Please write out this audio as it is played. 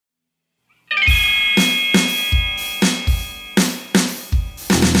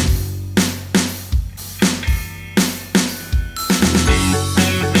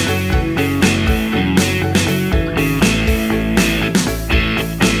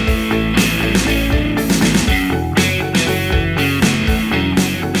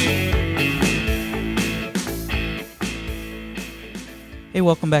Hey,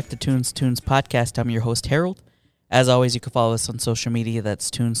 welcome back to Tunes Podcast. I'm your host, Harold. As always, you can follow us on social media.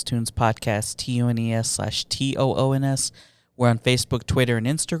 That's Tunes Podcast, TUNES/TOONS. We're on Facebook, Twitter, and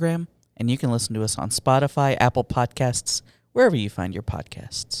Instagram. And you can listen to us on Spotify, Apple Podcasts, wherever you find your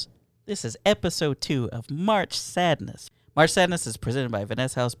podcasts. This is episode 2 of March Sadness. March Sadness is presented by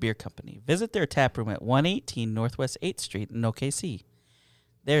Vanessa House Beer Company. Visit their tap room at 118 Northwest 8th Street in OKC.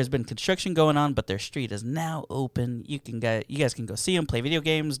 There's been construction going on, but their street is now open. You guys can go see them, play video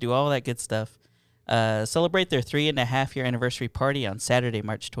games, do all that good stuff. Celebrate their 3.5-year anniversary party on Saturday,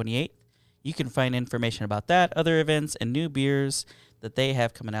 March 28th. You can find information about that, other events, and new beers that they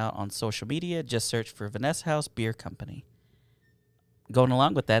have coming out on social media. Just search for Vanessa House Beer Company. Going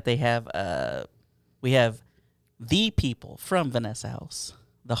along with that, we have the people from Vanessa House,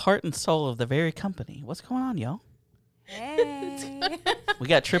 the heart and soul of the very company. What's going on, y'all? Hey. We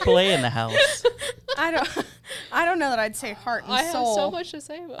got AAA in the house. I don't know that I'd say heart and I soul. have so much to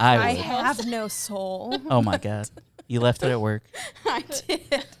say about I I would. have no soul. Oh my God. You left it at work. I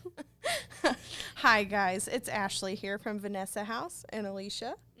did. Hi, guys. It's Ashley here from Vanessa House and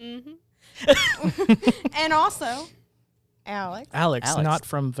Alicia. Mm-hmm. And also, Alex. Alex, not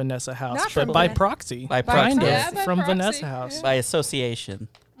from Vanessa House, Not but from by Vanessa. proxy. By Kind proxy. of, Yeah, by from proxy. Vanessa House. Yeah. By association.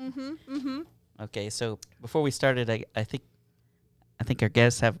 Mm-hmm. Okay, so before we started, I think our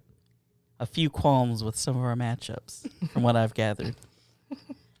guests have a few qualms with some of our matchups, from what I've gathered.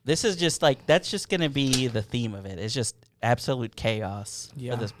 This is just that's just going to be the theme of it. It's just absolute chaos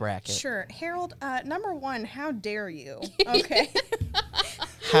Yeah. for this bracket. Sure. Harold, number one, how dare you? Okay.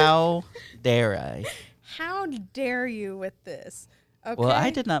 How dare I? How dare you with this? Okay. Well,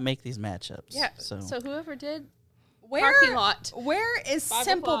 I did not make these matchups. Yeah. So, So whoever did, Where, parking lot. Where is 5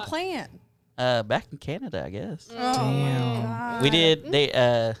 Simple o'clock. Plan? back in Canada, I guess. Oh, Damn. my God. We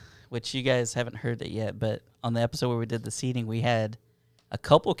did, which you guys haven't heard it yet, but on the episode where we did the seating, we had a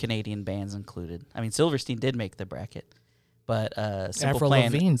couple Canadian bands included. I mean, Silverstein did make the bracket, but Simple Avril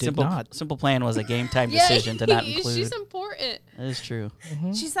Plan Lavigne did not. Simple Plan was a game time decision to not include. She's important. That is true.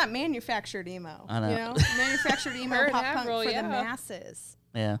 She's that manufactured emo. I know. You know? Manufactured emo Her and pop punk Avril, for yeah. the masses.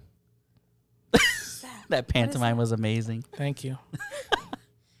 Yeah. That pantomime was amazing. Thank you.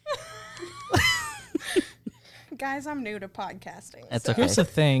 Guys, I'm new to podcasting. That's so- okay. Here's the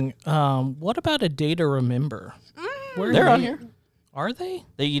thing. What about a day to remember? Where They're are on they? here. Are they?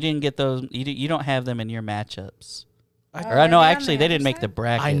 You didn't get those. You don't have them in your matchups. Oh, Or no, are they on actually, the they other didn't make the side?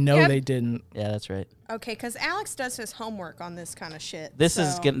 bracket. I know Yep. they didn't. Yeah, that's right. Okay, because Alex does his homework on this kind of shit. This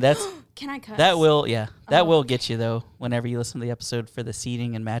is so- getting that's Can I cuss? that will that Oh. will get you though. Whenever you listen to the episode for the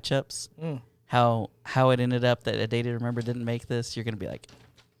seeding and matchups, Mm. how it ended up that a day to remember didn't make this, you're gonna be like,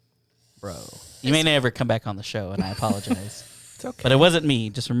 bro, you may never come back on the show, and I apologize. It's okay. But it wasn't me.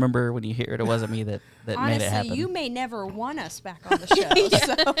 Just remember when you hear it, it wasn't me that Honestly, made it happen. you may never want us back on the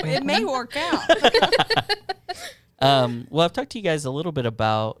show, so it may work out. Well, I've talked to you guys a little bit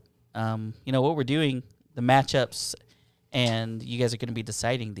about, what we're doing, the matchups, and you guys are going to be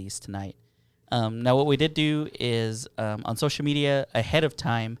deciding these tonight. Now, what we did do is on social media ahead of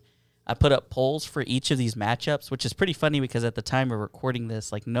time, I put up polls for each of these matchups, which is pretty funny because at the time we're recording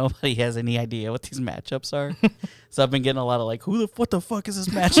this, nobody has any idea what these matchups are. So I've been getting a lot of what the fuck is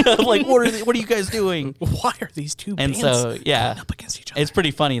this matchup? What are you guys doing? Why are these two And bands so, yeah, going up against each other? it's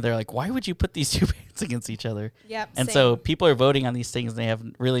pretty funny. They're like, why would you put these two bands against each other? Yep. And same. so people are voting on these things and they have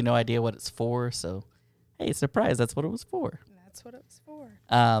really no idea what it's for. So, hey, surprise, that's what it was for. That's what it was for.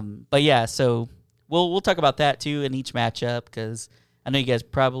 But yeah, so we'll talk about that too in each matchup because I know you guys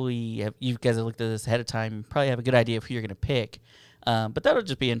you guys have looked at this ahead of time, probably have a good idea of who you're going to pick. But that'll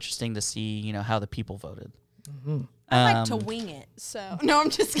just be interesting to see, how the people voted. Mhm. I like to wing it. So no, I'm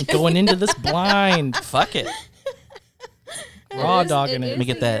just kidding. Going into this blind, Fuck it. raw dogging Let it. me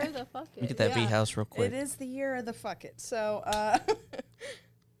get that. Let Let me get that Yeah. V house real quick. It is the year of the fuck it. So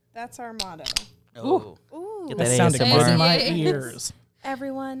that's our motto. Oh, Ooh. Get That that sounded ASMR. good in my Yes. ears.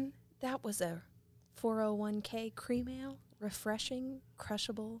 Everyone, that was a 401k cream ale, refreshing,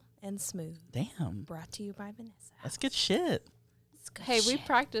 crushable, and smooth. damn. Brought to you by Vanessa. That's good shit. It's good Hey, we shit.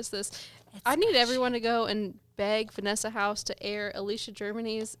 practiced this. It's I need good everyone to go and beg Vanessa House to air Alicia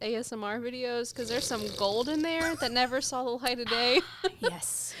Germany's ASMR videos because there's some gold in there that never saw the light of day. shit.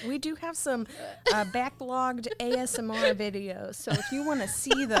 Yes, we do have some backlogged ASMR videos. So if you want to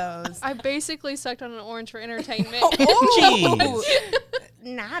see those, I basically sucked on an orange for entertainment. oh,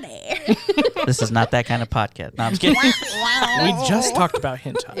 naughty. This is not that kind of podcast. No, I'm just kidding. We just talked about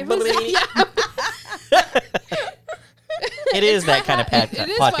hentai. It was, It is that kind of It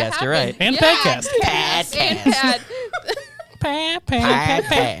is what podcast. You're right. And Yeah. podcast. Podcast. And pad.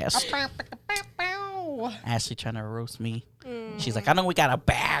 Podcast. Podcast. Ashley trying to roast me. She's like, I know we got a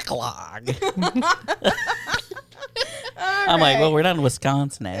backlog. I'm like, well, we're not in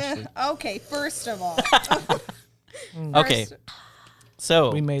Wisconsin, Ashley. Okay, first of all. Okay,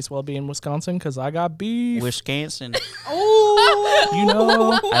 so We may as well be in Wisconsin because I got beef. Wisconsin. Oh, You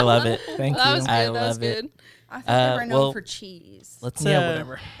know. I love it. Thank That you. was good. I That was love it. good. I thought they were known well, for cheese. Let's Yeah,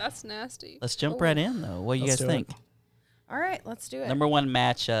 whatever. That's nasty. Let's jump right in though. What do you Let's guys do it. think? All right, let's do it. Number one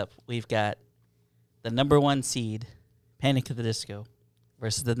matchup, we've got the number 1 seed, Panic at the Disco,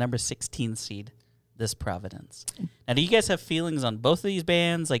 versus the number 16 seed, This Providence. Now, do you guys have feelings on both of these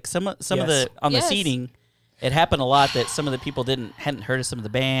bands? Like some of Yes. the on Yes. the seeding, it happened a lot that some of the people hadn't heard of some of the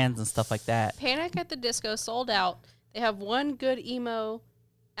bands and stuff like that. Panic at the Disco sold out. They have one good emo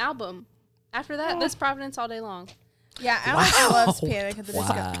album. After that, This Providence all day long. Yeah, Alex Wow. loves Panic at the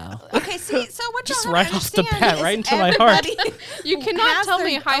Disco. Wow. Okay, see, so what Just y'all right don't off the understand bat, is right into my heart. everybody You cannot has tell their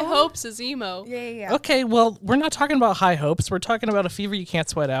me High own- Hopes is emo. Yeah. Okay, well, we're not talking about High Hopes. We're talking about A Fever You Can't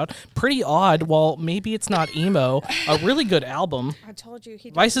Sweat Out. Pretty odd. Well, maybe it's not emo. A really good album. I told you. He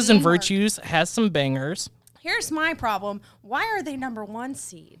did Vices and homework. Virtues has some bangers. Here's my problem. Why are they number 1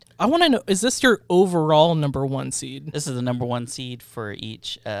 seed? I want to know, is this your overall number 1 seed? This is the number 1 seed for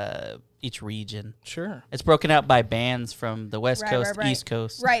each region. Sure. It's broken out by bands from the West Coast, East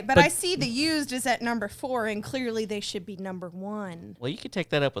Coast. Right, but But- I see the used is at number 4, and clearly they should be number 1. Well, you could take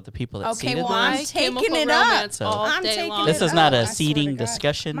that up with the people that Okay, seeded well, them. I'm My taking Chemical it up. Romance So- all I'm day taking long. it This is not Oh, I a swear seeding to God.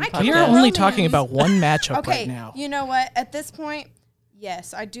 discussion My podcast. We are Chemical only Romance. talking about one matchup Okay, right now. you know what? At this point,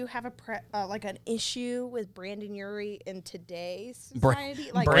 yes, I do have like an issue with Brandon Urie in today's society.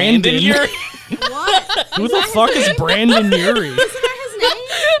 Like, Brandon Urie. what? Who the fuck is Brandon Urie? Isn't that his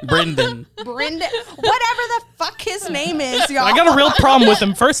name? Brendan. Brendan, whatever the fuck his name is, y'all. I got a real problem with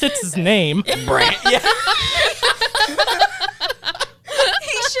him. First, it's his name. Yeah.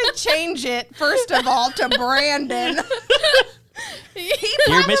 He should change it first of all to Brandon. He You're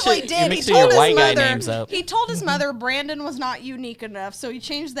probably mixing- you're did. He mixing told your his white guy mother. names up. He told his mother Brandon was not unique enough, so he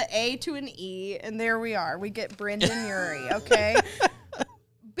changed the A to an E, and there we are. We get Brendan Urie. Okay.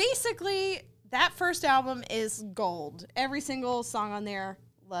 Basically, that first album is gold. Every single song on there,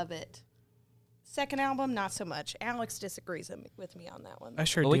 love it. Second album, not so much. Alex disagrees with me on that one. I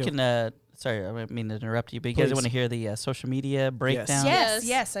sure Well, do. we can. Sorry, I didn't mean to interrupt you, but you guys Please. want to hear the social media breakdown? Yes, Yes.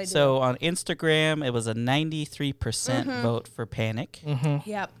 yes, I do. So on Instagram, it was a 93% vote for Panic,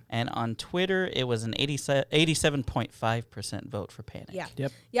 Yep. and on Twitter, it was an 87.5% vote for Panic. Yeah.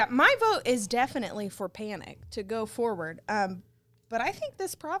 Yep. Yeah, my vote is definitely for Panic to go forward. But I think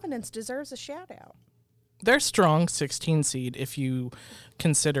this Providence deserves a shout out. They're strong 16 seed if you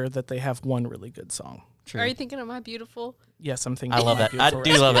consider that they have one really good song. True. Are you thinking of My Beautiful? Yes, I'm thinking. I love that. I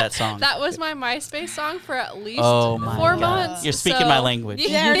do love that song. That was my MySpace song for at least Oh my 4 God. months. You're speaking my language.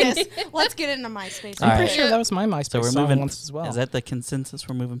 There it is. Let's get into MySpace. All I'm right. pretty sure that was my MySpace So we're song moving. once as well. Is that the consensus?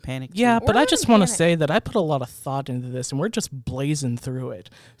 We're moving Panic. to? Yeah, but We're I just moving want to Panic. say that I put a lot of thought into this, and we're just blazing through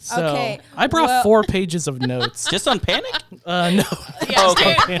it. So Okay, I brought well- 4 pages of notes. Just on Panic? No. Yeah,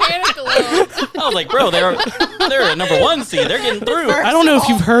 Okay. Panic alone. I was like, bro, they're a number 1 seed. They're getting through. I don't know if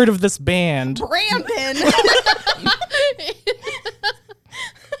you've heard of this band. Brandon.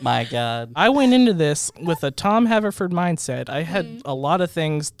 My God. I went into this with a Tom Haverford mindset. I had a lot of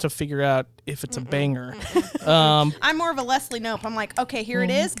things to figure out if it's a banger. I'm more of a Leslie Knope. I'm like, okay, here it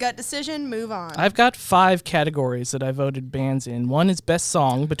is. Gut decision. Move on. I've got 5 categories that I voted bands in. 1 is best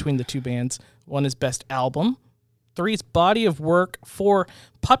song between the 2 bands. 1 is best album. 3 is body of work. 4,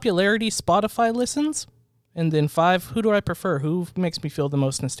 popularity Spotify listens. And then 5, who do I prefer? Who makes me feel the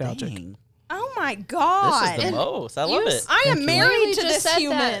most nostalgic? Dang. Oh my This God. is the most. I love it. I am Literally married to just this said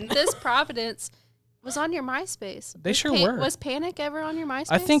human. that this Providence was on your MySpace. They Was sure were. Was Panic ever on your MySpace?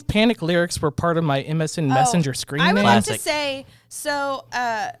 I think Panic lyrics were part of my MSN Messenger screen I would name. like to Classic. say, so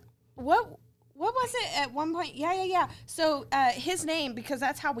what was it at one point? Yeah. So his name, because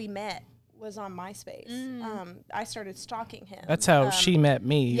that's how we met, was on MySpace. I started stalking him. That's how she met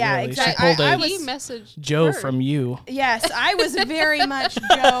me. yeah, really. exactly. She pulled I a was- he messaged Joe her. from you. Yes, I was very much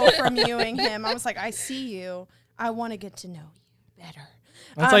Joe from viewing him. I was like, I see you. I want to get to know you better.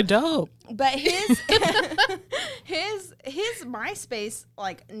 That's like dope. But his his MySpace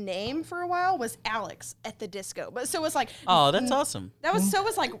like name for a while was Alex at the Disco. But so it was like Oh, that's awesome. that was so it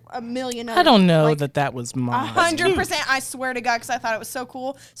was like a million. I don't know like, that was mine. 100%. I swear to God, because I thought it was so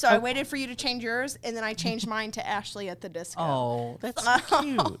cool. So I waited for you to change yours, and then I changed mine to Ashley at the Disco. Oh, that's so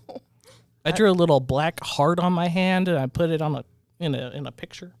cute. I drew a little black heart on my hand and I put it on in a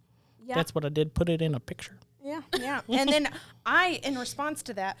picture. Yeah. That's what I did. Put it in a picture. Yeah. And then I, in response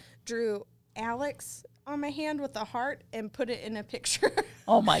to that, drew Alex on my hand with a heart and put it in a picture.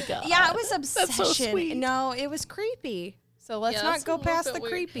 Oh my God. Yeah, it was obsession. so sweet. No, it was creepy. So let's Yeah, not that's a go little past bit the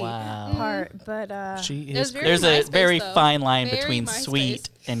weird. creepy Wow. part. But She It was is. very There's a MySpace, very though. fine line Very between MySpace. sweet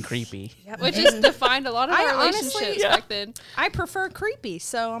and creepy. Which is defined a lot of I our honestly- relationships Yeah. back then. I prefer creepy,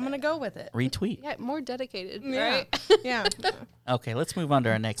 so I'm gonna go with it. Retweet. Yeah, more dedicated, Yeah. right? Yeah. Okay, let's move on to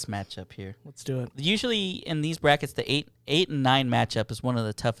our next matchup here. Let's do it. Usually in these brackets, the 8 and 9 matchup is one of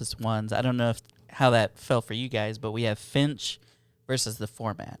the toughest ones. I don't know how that felt for you guys, but we have Finch versus the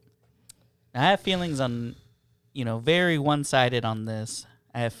Format. Now, I have feelings on, very one-sided on this.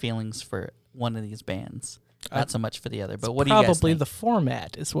 I have feelings for one of these bands, not so much for the other. But what do you guys Probably think? the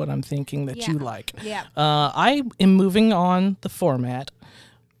Format is what I'm thinking that you Yeah. like. Yeah. I am moving on the Format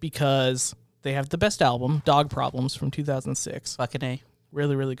because they have the best album, Dog Problems from 2006. Fucking A.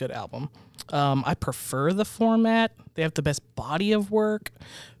 Really, really good album. I prefer the Format. They have the best body of work.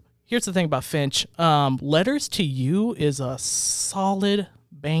 Here's the thing about Finch. Letters to You is a solid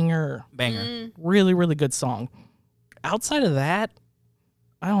banger. Banger. Really, really good song. Outside of that,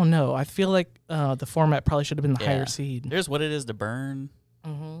 I don't know. I feel like the Format probably should have been the Yeah. higher seed. There's What It Is to Burn.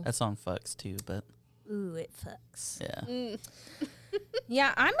 Mm-hmm. That song fucks too, but Ooh, it fucks. yeah.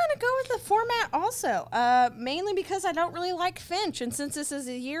 Yeah, I'm gonna go with the Format also. Mainly because I don't really like Finch, and since this is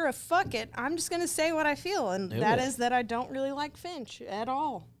a year of fuck it, I'm just gonna say what I feel, and that Ooh. is that I don't really like Finch at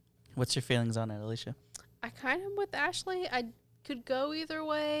all. What's your feelings on it, Alicia? I kind of with Ashley. I could go either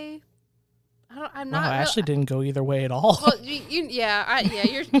way. I'm No, not. real- Ashley didn't go either way at all. Well,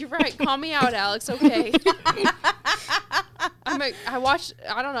 you're right. Call me out, Alex. Okay. I watched.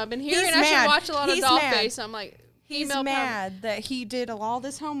 I don't know. I've been hearing He's I should mad. watch a lot He's of mad. Dollface. I'm like, He's email mad that he did all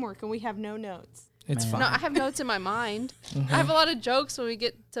this homework and we have no notes. It's Man. fine. No, I have notes in my mind. I have a lot of jokes when we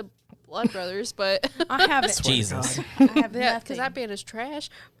get to Blood Brothers, but I haven't. Jesus. I have yeah, nothing. because that band is trash.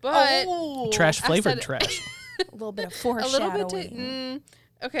 But Oh, Trash I flavored said it. trash. a little bit of a foreshadowing. little bit.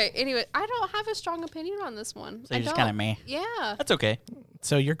 Okay. Anyway, I don't have a strong opinion on this one. So I you're just don't. kind of meh. Yeah, That's okay.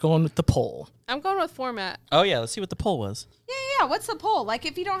 So you're going with the poll. I'm going with Format. Oh, yeah. Let's see what the poll was. Yeah. What's the poll? Like,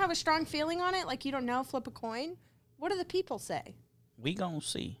 if you don't have a strong feeling on it, like you don't know, flip a coin. What do the people say? We gonna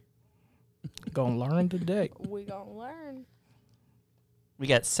see. Gonna learn today. We gonna learn. We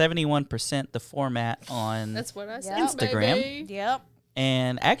got 71% the Format on, That's what I said. Instagram. Baby. Yep.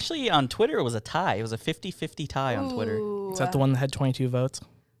 and actually on Twitter it was a tie. It was a 50-50 tie on Twitter. Ooh. Is that the one that had 22 votes?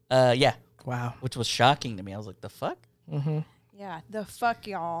 Yeah, Wow. which was shocking to me. I was like, the fuck? Mm-hmm. Yeah, the fuck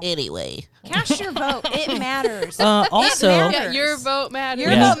y'all. Anyway. Cast your vote. It matters. Also, matters. Yeah, your vote matters.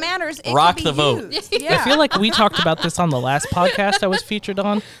 Your Yeah. vote matters. It Rock could the be vote. used. Yeah. I feel like we talked about this on the last podcast I was featured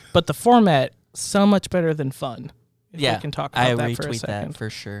on, but the Format so much better than Fun. If Yeah, we can talk about I that for a retweet second. that for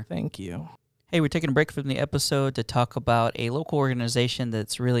sure. Thank you. Hey, we're taking a break from the episode to talk about a local organization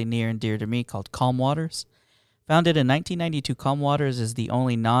that's really near and dear to me called Calm Waters. Founded in 1992, Calm Waters is the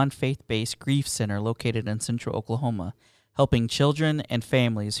only non-faith-based grief center located in central Oklahoma, helping children and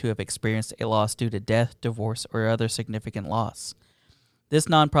families who have experienced a loss due to death, divorce, or other significant loss. This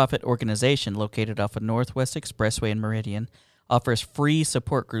nonprofit organization, located off of Northwest Expressway in Meridian, offers free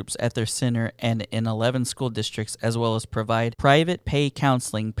support groups at their center and in 11 school districts, as well as provide private pay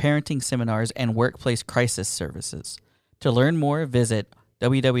counseling, parenting seminars, and workplace crisis services. To learn more, visit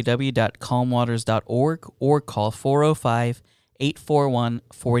www.calmwaters.org or call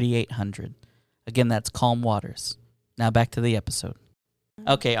 405-841-4800. Again, that's Calm Waters. Now back to the episode.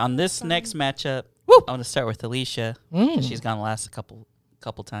 Okay, on this next matchup, I'm going to start with Alicia. She's gone last a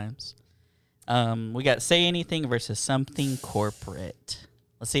couple times. We got Say Anything versus Something Corporate.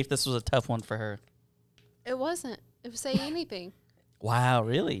 Let's see if this was a tough one for her. It wasn't. It was Say Anything. Wow,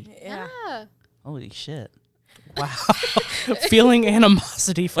 really? Yeah. Yeah. Holy shit. Wow. Feeling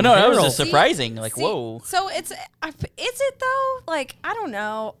animosity Well, from no, that was Harold. just surprising. Like, See, whoa. So is it though? Like, I don't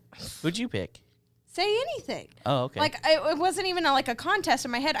know. Who'd you pick? Say Anything. Oh, okay. Like, it wasn't even like a contest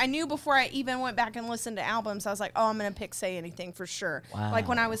in my head. I knew before I even went back and listened to albums, I was like, oh, I'm going to pick Say Anything for sure. Like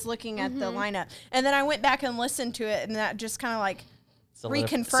when I was looking at the lineup. And then I went back and listened to it, and that just kind of like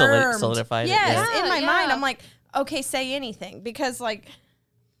reconfirmed. Solidified yes, it. Yeah. in my Yeah. mind, I'm like, okay, Say Anything. Because, like,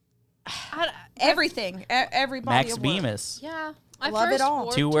 everything, everybody. Max Bemis. Yeah. Love it all.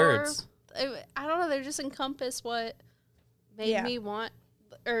 Warped 2 Tour, words. I don't know. They just encompass what made Yeah. me want,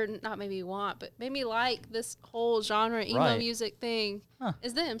 or not made me want, but made me like this whole genre emo Right. music thing. Huh.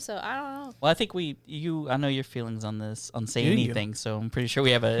 Is them. So I don't know. Well, I think I know your feelings on this, on Say Do you? Anything, so I'm pretty sure we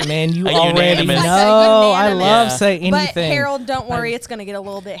have a Man, you a already know. unanimous- I Unanimous. love Yeah. Say Anything. But Harold, don't worry, it's going to get a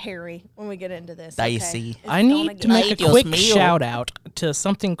little bit hairy when we get into this. okay? Dicey. It's I gonna need to get- make Ay, a Dios quick mío. shout out to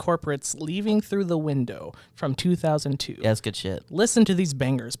Something Corporate's Leaving Through the Window from 2002. Yeah, that's good shit. Listen to these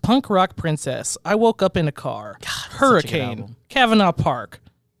bangers. Punk Rock Princess, I Woke Up in a Car, such a good Hurricane, album. Kavanaugh Park,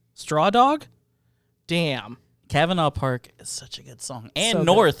 Straw Dog, Damn, Kavanaugh Park is such a good song. And So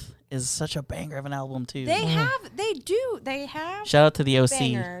North is such a banger of an album, too. They have Shout out to the OC.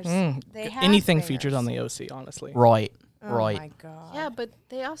 bangers. They have Anything bangers. featured on the OC, honestly. Right. Oh right. my god. Yeah, but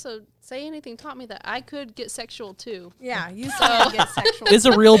they also Say Anything taught me that I could get sexual too. Yeah, you can get sexual. Is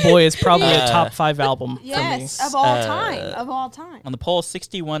a Real Boy is probably a top 5 album yes, for me. of all time. Of all time. On the poll,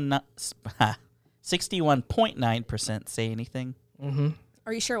 61.9% say anything.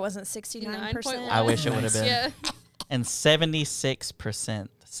 Are you sure it wasn't 69%? I wish it would have been. Yeah. And 76%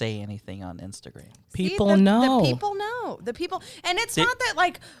 say anything on Instagram. People know. The people know. The people. And it's not that,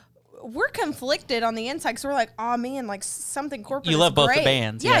 like, we're conflicted on the inside because we're like, oh, man, like, something corporate You is love both the great.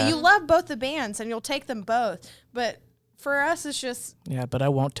 bands, Yeah, yeah. you love both the bands, and you'll take them both. But for us, it's just... Yeah, but I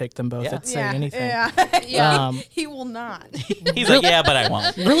won't take them both. Yeah. It's Say Anything. Yeah. Yeah. He will not. He's like, yeah, but I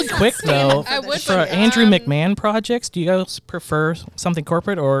won't. Really quick, though, I would for like, Andrew McMahon projects, do you guys prefer something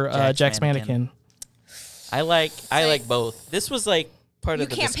corporate or Jack's Jack's Mannequin? I like both. This was like part You of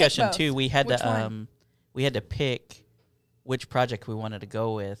the can't pick discussion both. too. We had Which to one? we had to pick which project we wanted to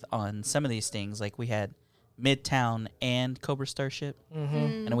go with on some of these things. Like we had Midtown and Cobra Starship,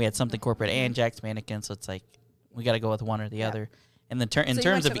 and we had something corporate and Jack's Mannequin. So it's like we got to go with one or the other. And then in So you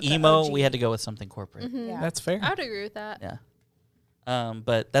terms went of with the emo, OG. we had to go with something corporate. Yeah. That's fair. I would agree with that. Yeah.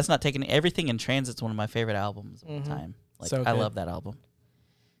 But that's not taking everything in Transit's one of my favorite albums of all time. Like So I good. love that album.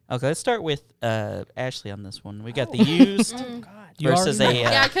 Okay, let's start with Ashley on this one. We got the Used You versus already a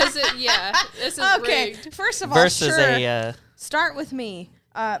Yeah, because this is Okay, rigged. first of all, versus sure. a Start with me.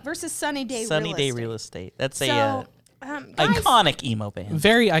 Versus Sunny Day Sunny Real Day Estate. Real Estate. That's So, a guys, iconic emo band.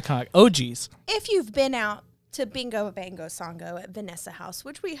 Very iconic. OGs. if you've been out to Bingo Bango Songo at Vanessa House,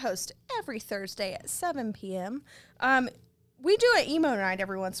 which we host every Thursday at 7 p.m., we do an emo night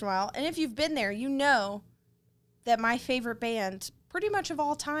every once in a while. And if you've been there, you know that my favorite band pretty much of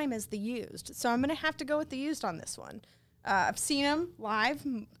all time is The Used. So I'm going to have to go with The Used on this one. I've seen them live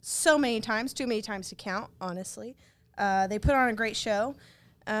so many times, too many times to count, honestly. They put on a great show.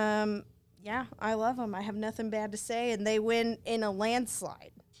 Yeah, I love them. I have nothing bad to say. And they win in a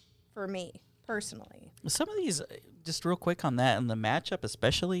landslide for me, personally. Some of these, just real quick on that, and the matchup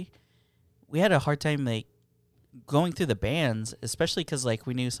especially, we had a hard time like going through the bands, especially because like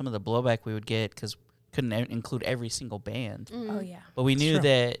we knew some of the blowback we would get because couldn't include every single band. Oh, yeah. But we knew Sure.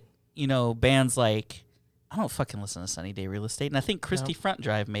 that, bands like, I don't fucking listen to Sunny Day Real Estate. And I think Christy Front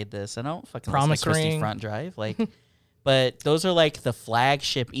Drive made this. And I don't fucking Promise listen to Christy Ring. Front Drive. Like, but those are like the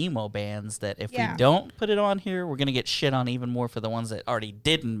flagship emo bands that if Yeah. we don't put it on here, we're going to get shit on even more for the ones that already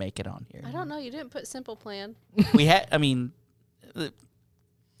didn't make it on here. I don't know. You didn't put Simple Plan. We had,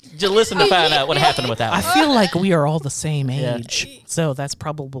 just listen to find out what happened with that I one. feel like we are all the same Yeah. age. So that's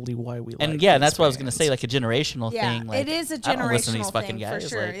probably why we like And yeah, these that's what I was going to bands. say, like a generational Yeah, thing. Like, it is a I don't listen to these generational fucking thing guys. for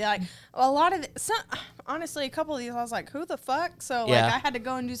sure. Like, Like a lot of honestly, a couple of these, I was like, "Who the fuck?" So Yeah. like, I had to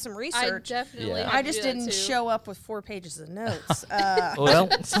go and do some I research. definitely. Yeah. had I to just do that didn't too. show up with 4 pages of notes. Well,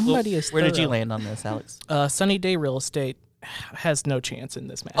 somebody is Where did you thorough. land on this, Alex? Sunny Day Real Estate has no chance in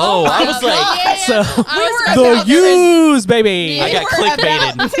this match. Oh, I was like, So I was the about to say- Used, baby. I got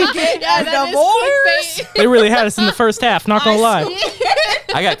clickbaited. Yeah, that is clickbait. They really had us in the first half. Not gonna lie.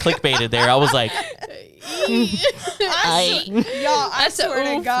 I got clickbaited there. I was like, Y'all, I That's a swear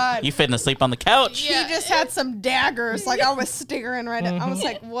to oof. God, you finna sleep on the couch. Yeah. he just had some daggers. Like I was staring right at. I was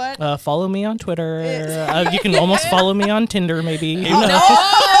like, "What?" Follow me on Twitter. You can almost follow me on Tinder, maybe. Who knows?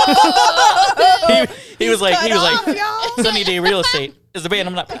 He was like, off, y'all. Sunny Day Real Estate is the band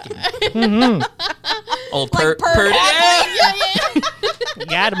I'm not picking. Old Like purd.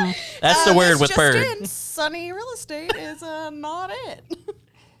 Got him. That's the word this with just bird. in, Sunny Real Estate is not it.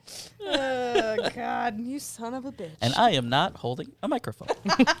 Oh God, you son of a bitch! And I am not holding a microphone.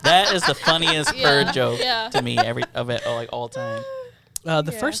 That is the funniest Yeah, bird joke yeah. to me all time.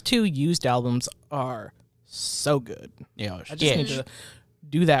 The first 2 Used albums are so good. Yeah, I just need to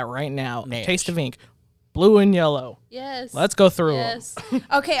do that right now. Nash. Taste of Ink, Blue and Yellow. Yes. Let's go through 'em. Yes.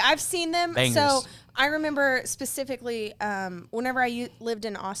 Okay, I've seen them. Bangers. So I remember specifically whenever I lived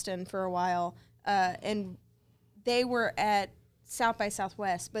in Austin for a while, and they were at South by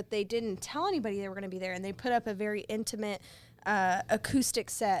Southwest, but they didn't tell anybody they were going to be there, and they put up a very intimate acoustic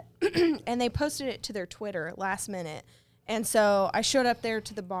set, and they posted it to their Twitter last minute. And so I showed up there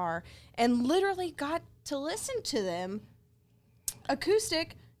to the bar and literally got to listen to them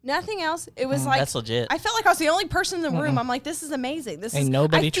acoustic. Nothing else. It was like that's legit. I felt like I was the only person in the room. I'm like, this is amazing. This Ain't is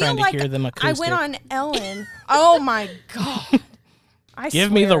nobody I feel trying to like hear them I acoustic. went on Ellen. Oh my God. I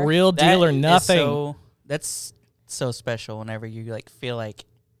Give me the swear. real deal or That is nothing. that's so special whenever you like feel like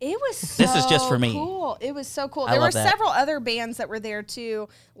It was so This is just for me. cool. It was so cool. I There were love that. several other bands that were there too.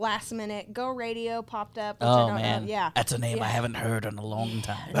 Last minute, Go Radio popped up. Which I Oh don't man, know. Yeah, that's a name I Yeah. haven't heard in a long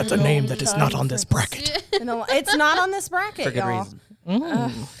time. That's a name that is not on this bracket. It's not on this bracket, For good y'all. reason.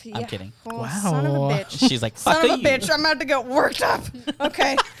 Yeah. I'm kidding. Oh, son of a Wow. bitch. She's like, fuck Son of a you. bitch. I'm about to get worked up.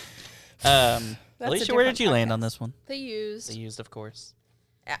 Okay. Alicia, a where different did you land podcast. on this one? They used. They used, of course.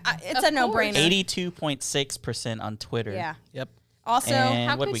 It's Of a no-brainer. course. 82.6% on Twitter. Yeah. Yep. Also, And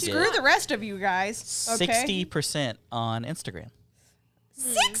How what could we you get? screw not? the rest of you guys. Okay. 60% on Instagram.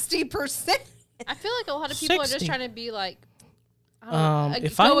 60%. I feel like a lot of people are 60. just trying to be like, I don't know,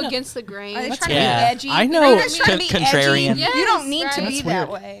 if go I know- against the grain. Are they That's trying Yeah. to be edgy? I know- Are you guys trying to be Contrarian. edgy? Yes, You don't need to right. be That's that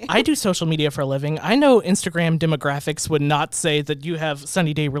weird. way. I do social media for a living. I know Instagram demographics would not say that you have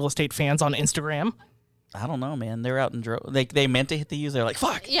Sunny Day Real Estate fans on Instagram. I don't know, man. They're out in they meant to hit the use. They're like,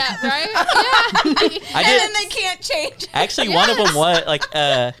 fuck. Yeah, right? Yeah. I And did. then they can't change. Actually, one of them was like,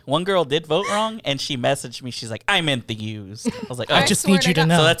 one girl did vote wrong, and she messaged me. She's like, I meant the use. I was like, oh. I just swear need to you to God.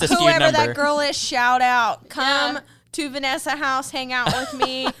 know. So that's a skewed Whoever number. that girl is, shout out. Come Yeah. to Vanessa House, hang out with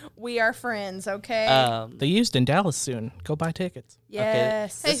me. We are friends, okay? They used in Dallas soon. Go buy tickets.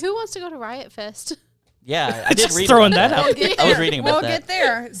 yes. Hey, who wants to go to Riot Fest? Yeah, I did Just read throwing about that out. We'll get I was there. reading about We'll that. get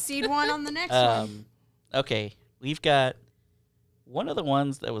there. Seed one on the next one. Okay, we've got one of the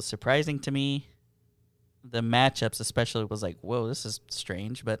ones that was surprising to me. The matchups, especially, was like, "Whoa, this is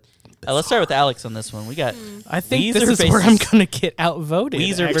strange." But let's start with Alex on this one. We got I think Weezer this is where I'm faces- going to get outvoted.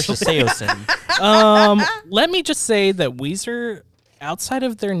 Weezer versus actually. Seosin. Let me just say that Weezer, outside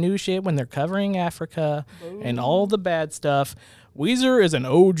of their new shit when they're covering Africa and all the bad stuff, Weezer is an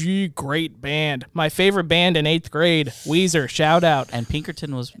OG great band. My favorite band in 8th grade, Weezer, shout out. And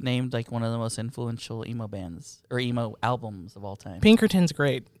Pinkerton was named like one of the most influential emo bands or emo albums of all time. Pinkerton's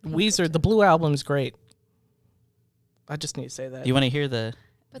great. Weezer, the Blue Album's great. I just need to say that. Do you want to hear the?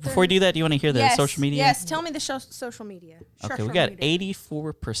 But Before we do that, do you want to hear the Yes, social media? Yes, tell me the social media. Okay, Social we got media.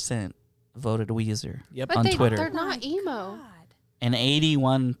 84% voted Weezer Yep. But on Twitter they're not emo. God. and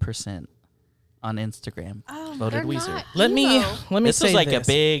 81% on Instagram voted They're Weezer. not Let me emo. This say is like this.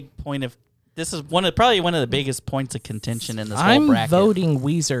 a big point of. This is probably one of the biggest points of contention in this whole I'm bracket. voting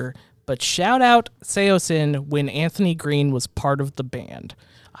Weezer, but shout out Seosin when Anthony Green was part of the band.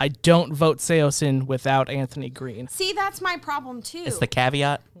 I don't vote Seosin without Anthony Green. See, that's my problem too. It's the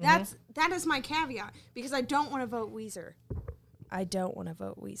caveat. That is my caveat because I don't want to vote Weezer. I don't want to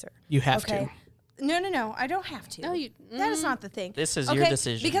vote Weezer. You have Okay. No. I don't have to. No, you- That is not the thing. This is your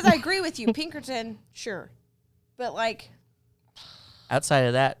decision. Because I agree with you, Pinkerton. Sure, but like, Outside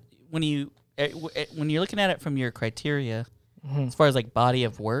of that, when you're looking at it from your criteria, as far as like body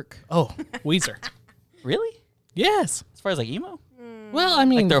of work, to. Oh, Weezer. really? Yes. As far as like emo, Well, I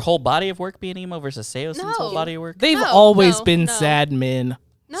mean, like their whole body of work being emo versus Seosin's whole No. body of work. they've No, always no, been no. sad men.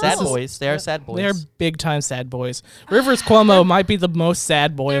 No. Sad boys. They are sad boys. They're big time sad boys. Rivers Cuomo might be the most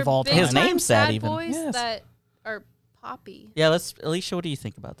sad boy They're of all big time. His name's sad sad even. boys Yes. that are poppy. Yeah, Alicia, what do you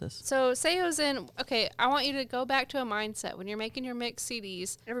think about this? So Seosin, okay, I want you to go back to a mindset when you're making your mixed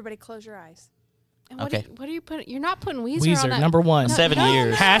CDs. everybody, close your eyes. And what, Okay. what are you putting? You're not putting Weezer, on Weezer, that. number one. No, 7 no,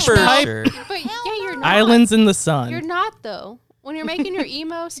 years. no. Hash for pipe. sure. But yeah, you're not. Islands in the Sun. You're not though. When you're making your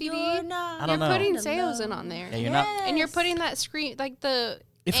emo CD, You're not. I don't you're know. putting Seosin on there. Yeah, you're not. And you're putting that screen, like the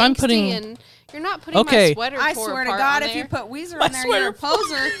If I'm angsty putting- and you're not putting Okay. my sweater I core swear to part God, on if you there. put Weezer My on there, you're a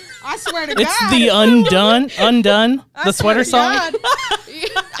poser. I swear to God. It's the Undone, I the swear sweater to song. God.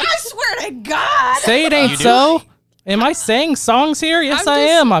 I swear to God. Say it ain't You do? so. Am I saying songs here? Yes, I'm I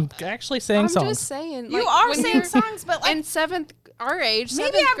just- am. I'm actually saying I'm songs. just saying. You like, are when saying you're songs, but like in our age,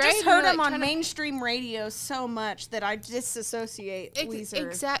 maybe seventh I've grade, just you're, heard like, them on trying to- mainstream radio so much that I disassociate Weezer.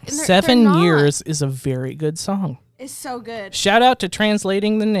 Exactly. 7 years is a very good song. It's so good. Shout out to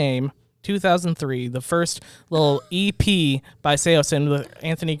Translating the Name, 2003, the first little EP by Seosin that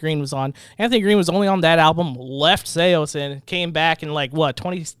Anthony Green was on. Anthony Green was only on that album, left Seosin, came back in like, what,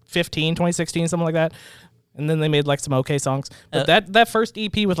 2015, 2016, something like that. And then they made like some okay songs. But that first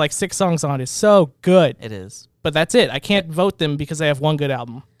EP with like 6 songs on is so good. It is. But that's it. I can't vote them because they have one good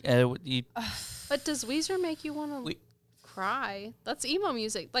album. But does Weezer make you want to We- cry? That's emo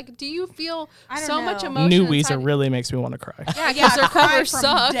music. Like, do you feel I don't so much know. emotion? New inside- Weezer really makes me want to cry. Yeah, because their cry covers from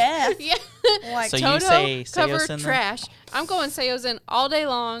suck. death. Yeah. Like So you Toto say cover Seosin then? trash. I'm going Seosin all day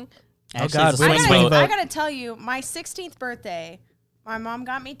long. Actually, God, it's a swing swing vote. vote. I gotta tell you, my 16th birthday, my mom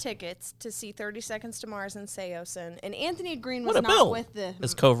got me tickets to see 30 Seconds to Mars and Seosin, and Anthony Green was What a not bill! with them,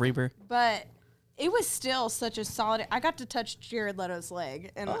 It's Cove Reaper. but it was still such a solid. I got to touch Jared Leto's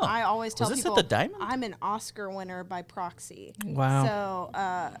leg, and Oh. I always tell Was this at people the Diamond? I'm an Oscar winner by proxy. Wow.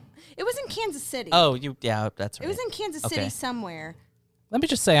 So it was in Kansas City. Oh, yeah, that's right. It was in Kansas City Okay. somewhere. Let me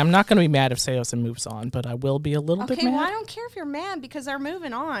just say, I'm not going to be mad if Seosin moves on, but I will be a little bit Okay, mad. well, I don't care if you're mad because they're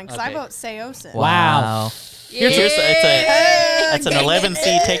moving on. Because I Okay. vote Seosin. Wow. Here's it's an 11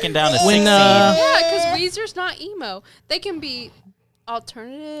 seed taken down to 6 When, seed. Yeah, because Weezer's not emo. They can be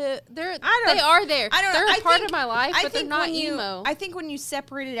alternative. They are there. I don't know. They're I a part think- of my life, I but they're think not when emo. I think when you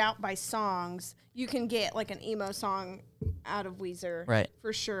separate it out by songs, you can get like an emo song out of Weezer. Right.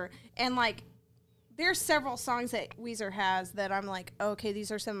 For sure. And like, there's several songs that Weezer has that I'm like, okay,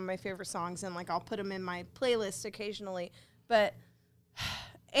 these are some of my favorite songs, and like I'll put them in my playlist occasionally. But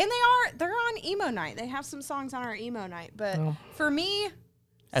and they're on emo night. They have some songs on our emo night. But for me,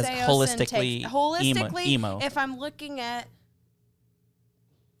 As Seosin holistically emo. if I'm looking at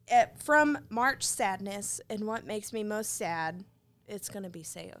from March Sadness and what makes me most sad, it's gonna be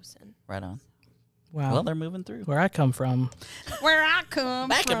Seosin. Right on. Wow. Well, they're moving through. Where I come from, Where I come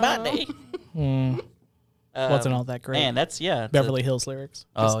Back from. in my day. wasn't all that great. Man, that's, yeah. it's Beverly Hills lyrics.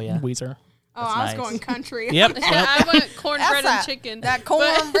 Oh, Just yeah. Weezer. Oh, That's I was nice. going country. Yep. I want cornbread That's and chicken. That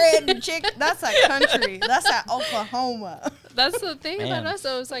cornbread and chicken. That's that country. That's that Oklahoma. That's the thing Man. about us,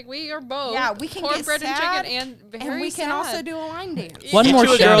 though. It's like we are both. Yeah, we can get cornbread and sad, chicken and very And we can sad. also do a line dance. One Get more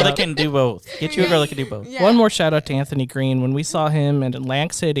you a shout girl out. that can do both. Get you a girl that can do both. Yeah. One more shout out to Anthony Green. When we saw him in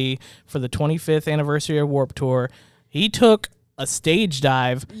Atlantic City for the 25th anniversary of Warped Tour, he took a stage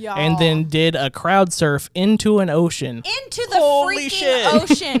dive Y'all. and then did a crowd surf into an ocean. Into the Holy freaking shit.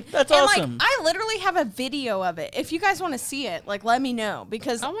 ocean. That's and awesome. Like, I literally have a video of it. If you guys want to see it, like, let me know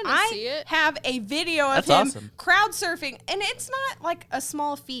because I wanna see it. have a video of That's him awesome. crowd surfing, and it's not like a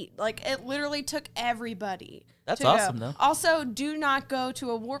small feat. Like, it literally took everybody. That's to go. awesome, though. Also, do not go to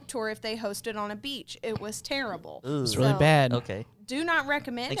a Warped Tour if they host it on a beach. It was terrible. Ooh. It's really So- bad. Okay. Do not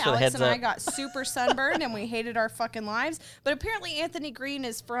recommend. Thanks for the Alex heads and I up. got super sunburned and we hated our fucking lives. But apparently Anthony Green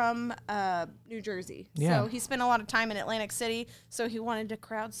is from New Jersey. Yeah. So he spent a lot of time in Atlantic City. So he wanted to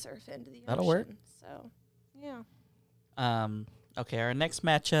crowd surf into the That'll ocean. work. So, yeah. Okay, our next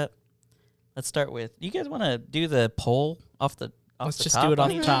matchup. Let's start with. You guys want to do the poll off the? Let's the just top do it on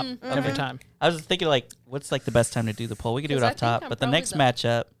off the each? top Mm-hmm. every time. I was thinking like, what's like the best time to do the poll? We could do it 'Cause I off think top, I'm but the probably next the-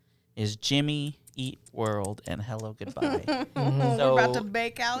 matchup is Jimmy Eat World and Hello Goodbye. We're about to So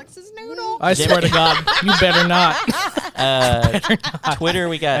bake Alex's noodle. I swear to God, you better not. Twitter,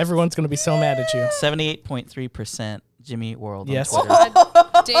 we got Everyone's going to be so mad at you. 78.3% Jimmy Eat World Yes. on Twitter,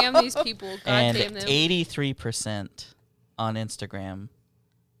 God damn these people. God and damn them. 83% on Instagram.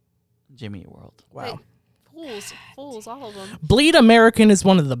 Jimmy Eat World. Wow. Fools, all of them. Bleed American is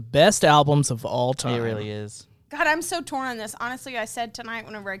one of the best albums of all time. It really is. God, I'm so torn on this. Honestly, I said tonight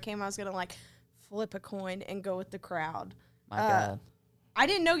whenever I came, I was going to like flip a coin and go with the crowd. My God, I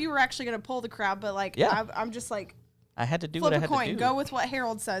didn't know you were actually going to pull the crowd, but like, Yeah. I'm just like, I had to do what flip I a had coin, to do. go with what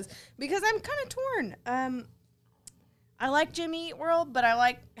Harold says because I'm kind of torn. I like Jimmy Eat World, but I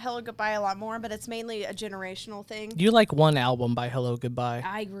like Hello Goodbye a lot more. But it's mainly a generational thing. You like one album by Hello Goodbye.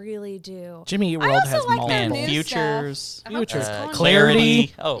 I really do. Jimmy Eat I World also has like multiple. their Man, new Futures, Futures.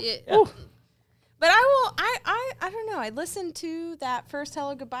 Clarity. Oh, Yeah. yeah. But I will. I don't know. I listened to that first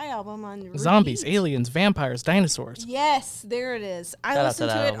Hello Goodbye album on repeat. Zombies, aliens, vampires, dinosaurs. Yes, there it is. I Shout out to listened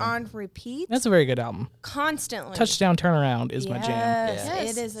to that it album. on repeat That's a very good album. constantly. Touchdown Turnaround is my jam. Yes, Yeah.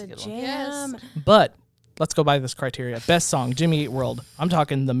 it is That's a a good one. jam. Yes. But let's go by this criteria. Best song, Jimmy Eat World. I'm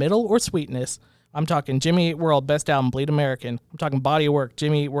talking The Middle or Sweetness. I'm talking Jimmy Eat World, best album, Bleed American. I'm talking Body of Work,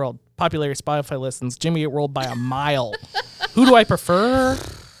 Jimmy Eat World. Popularity Spotify listens, Jimmy Eat World by a mile. Who do I prefer?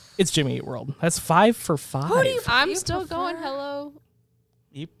 It's Jimmy Eat World. That's 5 for 5. Who do you I'm You still prefer- going hello.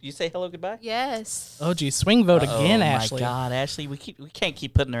 You say hello goodbye? Yes. Oh, gee, swing vote again, oh Ashley. my God, Ashley, we can't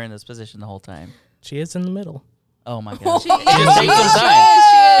keep putting her in this position the whole time. She is in the middle. Oh my God, She it just takes some time.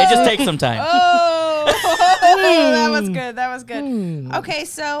 She It is. just takes some time. Oh, that was good. That was good. Okay,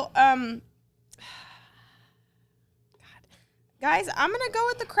 so guys, I'm gonna go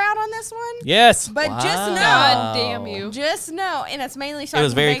with the crowd on this one. Yes. But just Wow. know, God damn you. just know, and it's mainly so It I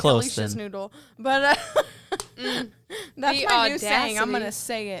was can very bake close Alicia's then. noodle. But that's The my new saying. I'm audacity. gonna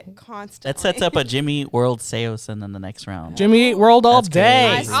say it constantly. That sets up a Jimmy World Seosin in the next round. Jimmy Eat World all That's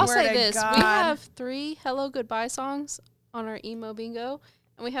day. crazy. I'll swear say to this. God. We have 3 hello goodbye songs on our emo bingo,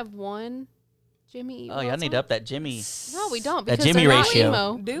 and we have 1 Jimmy Eat Oh, World y'all need to song. up that Jimmy. No, we don't. That Because Jimmy they're ratio. Not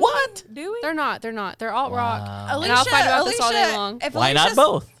emo. Do What? We? Do we? They're not. They're not. They're alt rock. Wow. And I'll fight about this all day long. if Why not Alicia's-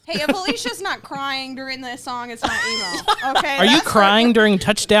 both? Hey, if Alicia's not crying during this song, it's not emo. Okay. Are you that's crying during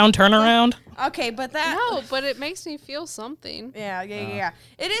Touchdown Turnaround? Okay, but that. No, but it makes me feel something. Yeah.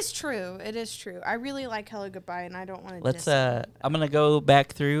 It is true. It is true. I really like Hello Goodbye, and I don't want to. Let's. I'm gonna go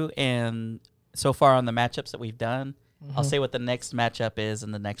back through and so far on the matchups that we've done, I'll say what the next matchup is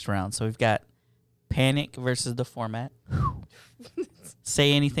in the next round. So we've got Panic versus The Format,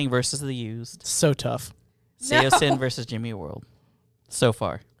 Say Anything versus The Used. So tough. Say Sin versus Jimmy World. So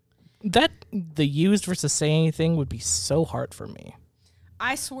far. That The Used versus Say Anything would be so hard for me.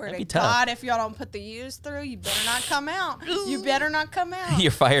 I swear That'd to be tough. God, if y'all don't put the Used through, you better not come out. You better not come out.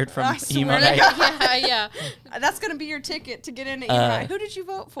 You're fired from I emo swear to night. God. yeah. That's going to be your ticket to get into emo night. Who did you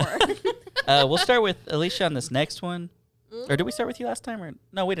vote for? We'll start with Alicia on this next one. Or did we start with you last time? Or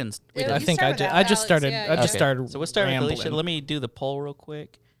no, we didn't. We Yeah, didn't. I you think started out, I just Alex, started. yeah, I just Okay. started. So we'll start with rambling. Alicia. Let me do the poll real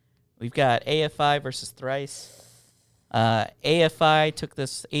quick. We've got AFI versus Thrice. AFI took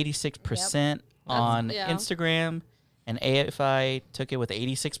this 86% on yeah. Instagram, and AFI took it with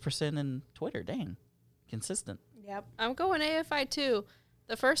 86% in Twitter. Dang, consistent. Yep. I'm going AFI too.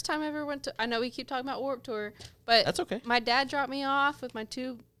 The first time I ever went to, I know we keep talking about Warped Tour, but That's okay. my dad dropped me off with my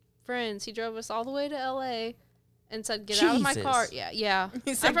 2 friends. He drove us all the way to LA and said, "Get out of my Jesus. that Yeah.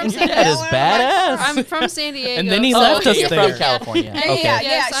 He I'm said, from "Get San the That Diego. is hell out of my badass. I'm from San Diego. And then he so- left us you're there. from California. Hey, Okay. yeah,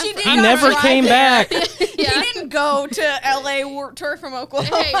 Yes, I'm she from- did He not never drive came there. back. Yeah. He didn't go to LA Warped Tour from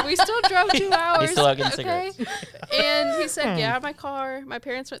Oklahoma. Hey, we still drove 2 hours. He's still out getting okay? And he said, "Get out of my car." My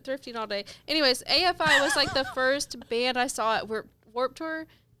parents went thrifting all day. Anyways, AFI was like the first band I saw at Warped Tour,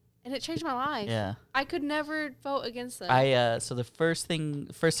 and it changed my life. Yeah. I could never vote against them. So the first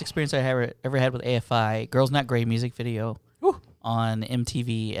experience I ever had with AFI, Girls Not Great music video on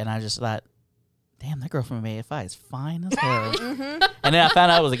MTV, and I just thought, damn, that girl from AFI is fine as hell. And then I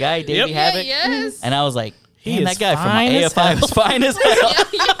found out it was a guy, Davey Havoc, Yes. and I was like, He damn, is that guy from fine as AFI hell. was fine as hell.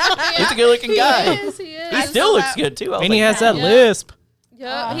 He's a good-looking guy. He is. He He is. still saw looks that. good too. I was And he like, has that Yeah. lisp.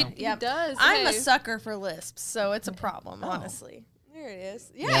 Yeah, he Yep. does. I'm a hey. sucker for lisps, so it's a problem, honestly. There it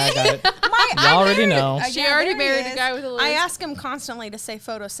is. Yeah, I got it. I You already married- know. She yeah, already there he married a is. guy with a lisp. I ask him constantly to say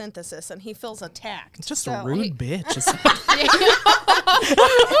photosynthesis, and he feels attacked. It's just So- a rude bitch.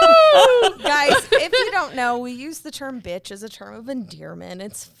 Guys, if you don't know, we use the term bitch as a term of endearment.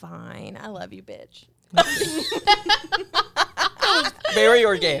 It's fine. I love you, bitch. very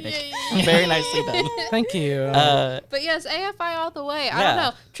organic, very nicely done. Thank you. But yes, AFI all the way. I Yeah. don't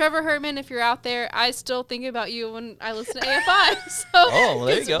know. Trevor Herman, if you're out there, I still think about you when I listen to AFI. So Oh, well,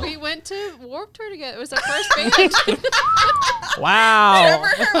 there you 'cause go. We went to Warped Tour together. It was our first band. wow.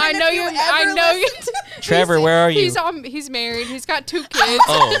 I know you. I know you. Trevor, where are you? He's married. He's got 2 kids.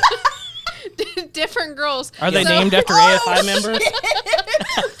 Oh, Different girls. Are they So- named after AFI members?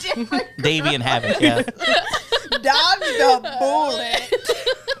 Davey and Havoc. Yeah. Dodge the bullet.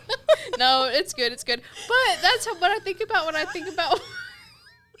 No, it's good. It's good. But that's what I think about when I think about.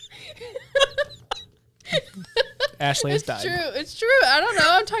 Ashley has It's died. true. It's true. I don't know.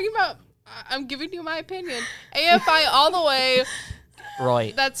 I'm talking about. I'm giving you my opinion. AFI all the way.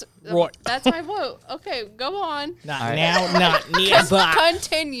 Roy. That's Right. That's my vote. Okay, go on. Not All right. now, not nearby.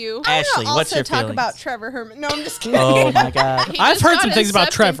 Continue. Ashley, also what's your talk feelings? about Trevor Herman. No, I'm just kidding. Oh my God. He I've just heard got some his things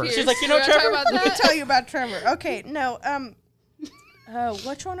about septum Trevor. pierced. She's like, you know wanna talk Trevor? about Let me that? tell you about Trevor. Okay, no,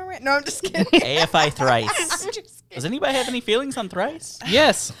 which one are we? No, I'm just kidding. AFI Thrice. I'm just kidding. Does anybody have any feelings on Thrice?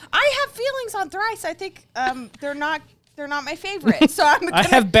 Yes, I have feelings on Thrice. I think they're not my favorite. So I'm I gonna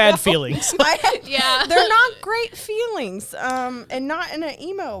have bad go- feelings. Yeah. They're not great feelings, and not in an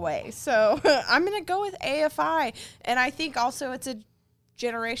emo way. So I'm gonna go with AFI, and I think also it's a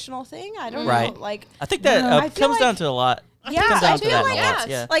generational thing. I don't Right. know, like I think that I feel comes like- down to a lot. Yeah, comes down I to feel that like a lot. yes.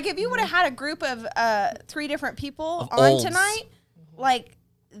 Yeah. like if you would have had a group of 3 different people Of on olds. tonight, like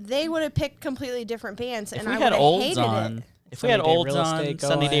they would have picked completely different bands, If and we I had would have olds hated on, it. if we had Sunny Day olds Real on, Estate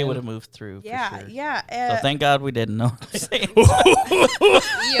Sunny Day going. would have moved through. Yeah, For sure. yeah. So thank God we didn't know what I'm saying.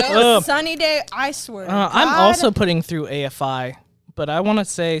 Yo. Sunny Day, I swear. to I'm God. also putting through AFI, but I want to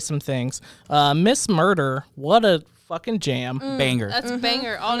say some things. Miss Murder, what a fucking jam. Banger. That's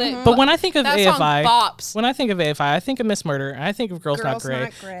banger all day. But when I think of that AFI, song bops. when I think of AFI, I think of Miss Murder, and I think of Girls Not Girls Grey.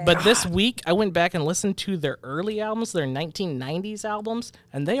 Not Grey. But this week, I went back and listened to their early albums, their 1990s albums,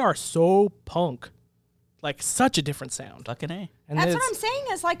 and they are so punk. Like, such a different sound. Fucking A. And That's what it's- I'm saying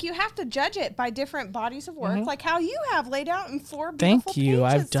is like you have to judge it by different bodies of work, like how you have laid out in 4 beautiful Thank you.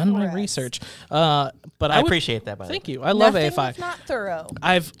 I've pages done for my us. research. But I would- appreciate that, by the way. Thank you. I love Nothing AFI. if not thorough.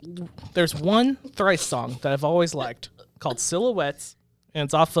 There's one Thrice song that I've always liked called Silhouettes, and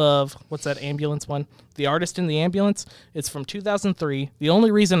it's off of, what's that ambulance one? The Artist in the Ambulance. It's from 2003. The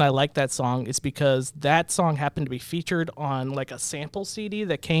only reason I like that song is because that song happened to be featured on like a sample CD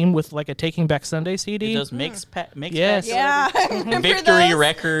that came with like a Taking Back Sunday CD. Those mix Yes. packs or Yeah, whatever. remember Victory those?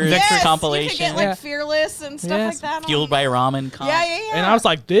 Records Yes, compilation. You could get like Yeah. Fearless and stuff Yes. like that. Fueled by Ramen. Yeah. And I was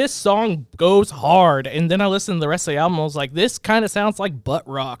like, this song goes hard. And then I listened to the rest of the album. I was like, this kind of sounds like butt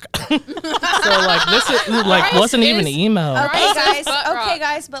rock. So like this is, like Thrice wasn't even is- emo. Okay, Thrice is guys. butt Okay, Okay,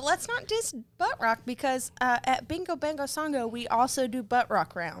 guys, but let's not diss butt rock because at Bingo Bango Songo we also do butt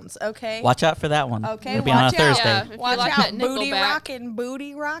rock rounds. Okay. Watch out for that one. Okay, It'll be on a watch out. Thursday. Yeah, if you Watch like out, that booty Nickelback. rockin',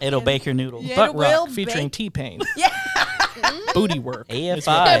 booty rockin'. It'll bake your noodle. Yeah. Butt It will rock featuring bake- T-Pain. Yeah. Booty work.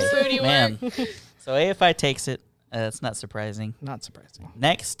 AFI. Booty work. Man. So AFI takes it. It's not surprising. Not surprising.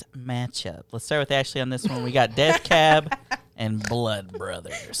 Next matchup. Let's start with Ashley on this one. We got Death Cab and Blood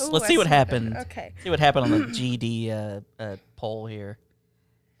Brothers. Ooh, Let's see what that's happened. Okay. See what happened on the GD poll here.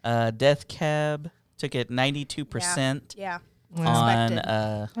 Death Cab took it 92% Yeah. on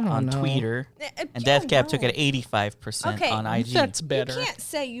Expected. on no. Twitter, and Yeah, Death Cab took no. it 85% Okay, on IG. That's You better. can't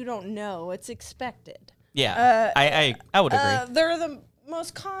say you don't know. It's expected. Yeah, I would agree. They're the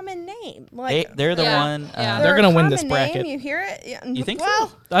most common name. Like They're the Yeah. one. Yeah. They're a gonna win this common bracket. Name, you hear it? Yeah. You think so?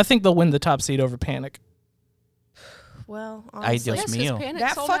 well, I think they'll win the top seed over Panic. Well, I honestly, just Yes, Mio. 'cause Panic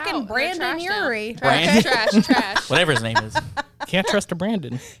that sold fucking out. They're Brandon trash now. Urie. Brandon? Trash. Whatever his name is. Can't trust a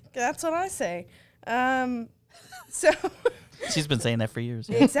Brandon. That's what I say. So She's been saying that for years.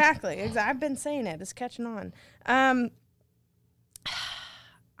 exactly. I've been saying it. It's catching on. I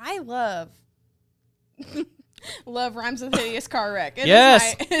love Rhymes with Hideous Car Wreck.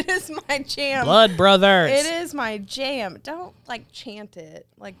 Yes. It is my jam. Blood Brothers. It is my jam. Don't chant it.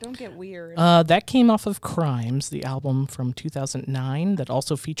 Don't get weird. That came off of Crimes, the album from 2009 that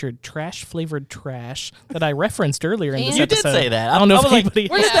also featured trash-flavored trash that I referenced earlier in this You did episode. say that. I don't know I if was like, anybody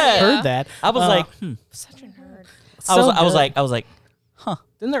where's has that? heard that. I was like, Such a nerd. I was good. like,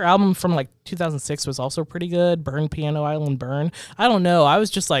 Then their album from 2006 was also pretty good. Burn Piano Island Burn. I don't know. I was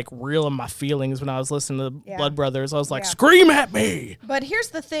just real in my feelings when I was listening to Yeah. Blood Brothers. I was like, Yeah. scream at me. But here's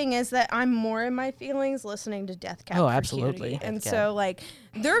the thing: is that I'm more in my feelings listening to Death Cab. Oh, for absolutely. Cutie. And Death so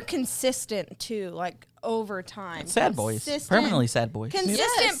they're consistent too, over time. sad boys, Consistent- permanently sad boys. Consistent,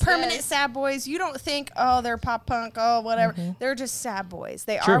 Yes, permanent yes. sad boys. You don't think, oh, they're pop punk, oh, whatever. They're just sad boys.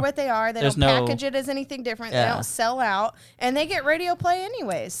 They True. are what they are. They There's don't no- package it as anything different. They Yeah. don't sell out, and they get radio play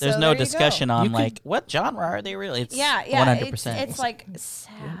anyways. There's so no there you go. discussion on You could- what genre are they really? It's Yeah, 100%. It's like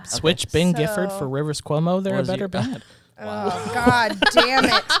sad. Switch Ben Gifford So- for Rivers Cuomo. They're a Was better your- band. Oh God damn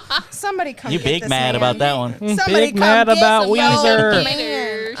it! Somebody come. you get big this mad man. about that one. Somebody Big come mad get about some Weezer.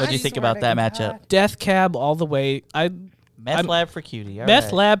 man. What'd you I think swear about to that God. matchup? Death Cab all the way. Meth Lab for Cutie. All Meth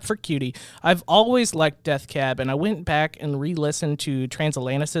right. Lab for Cutie. I've always liked Death Cab, and I went back and re-listened to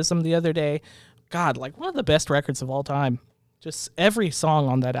Transatlanticism the other day. God, one of the best records of all time. Just every song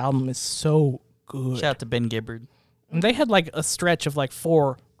on that album is so good. Shout out to Ben Gibbard. And they had a stretch of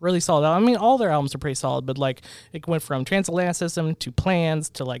 4 really solid. I mean, all their albums are pretty solid, but it went from Transatlanticism to Plans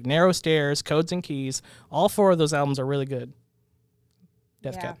to Narrow Stairs, Codes and Keys. All 4 of those albums are really good.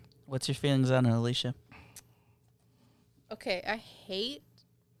 Death Yeah. Cab. What's your feelings on it, Alicia? Okay, I hate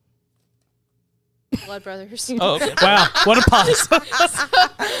Blood Brothers. Oh, okay. Wow, what a pause. Yeah,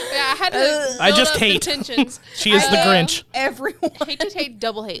 I had to. I build just up the hate. tensions. She is the Grinch. Everyone. Hate,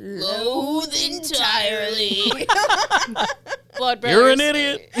 double hate. Loathe entirely. Blood Brothers. You're an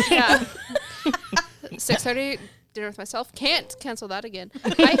idiot. Yeah. 6:30 dinner with myself. Can't cancel that again.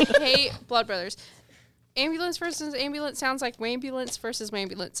 I hate Blood Brothers. Ambulance versus ambulance sounds like Wambulance versus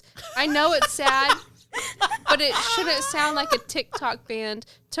Wambulance. I know it's sad, but it shouldn't sound like a TikTok band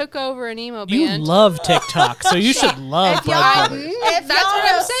took over an emo You band. love TikTok, so you should love If Blood y'all- Brothers. If That's y'all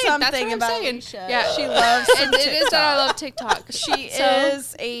what know I'm saying. That's something what I'm about saying. Alicia, Yeah, she loves some it is that I love TikTok. She So-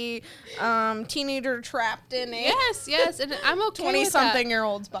 is a teenager trapped in a Yes, and I'm okay with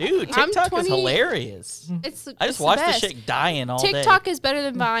 20-something-year-old's body. Dude, I'm TikTok is 20 hilarious. that. It's I just watched the shit dying all day. TikTok is better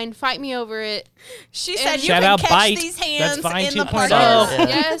than Vine. Fight me over it. She said, "You Shout can out catch Bite. these That's hands Vine in the 2.0. park." Yeah.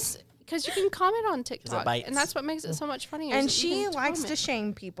 Yes, because you can comment on TikTok, bites. and that's what makes it so much funnier. And is that you she can likes to comment.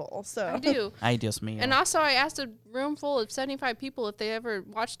 shame people. So I do. Ay, Dios mío. And also, I asked a room full of 75 people if they ever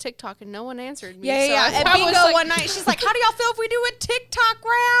watched TikTok, and no one answered me. Yeah, so yeah. I At was bingo like- one night, she's like, "How do y'all feel if we do a TikTok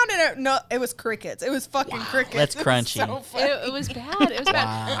round?" And it was crickets. It was fucking crickets. That's It was crunchy. so funny. It was bad. It was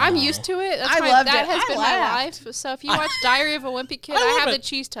bad. I'm used to it. That's I my, loved that it. has I been laughed. my life. So if you watch Diary of a Wimpy Kid, I I love have it. the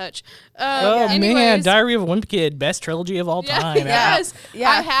cheese touch. Oh man, anyways, Diary of a Wimpy Kid, best trilogy of all time. Yes, Yeah.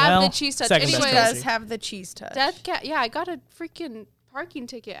 I have Well, the cheese touch. second She best Anyways, trilogy. does have the cheese touch. Death Cat. Yeah, I got a freaking parking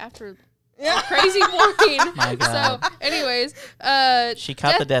ticket after crazy morning. My God. So, anyways, She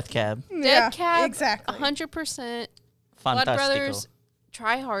caught the death cab. Yeah, Death Cab, exactly. 100%. Blood Fantastico. Brothers,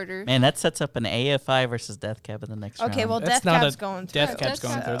 Try Harder. Man, that sets up an AFI versus Death Cab in the next round. Okay, well, That's Death not Cab's a going through. Death Cab's Death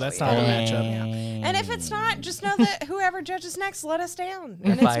going Cab. through. That's So, not a yeah. matchup. And if it's not, just know that whoever judges next, let us down.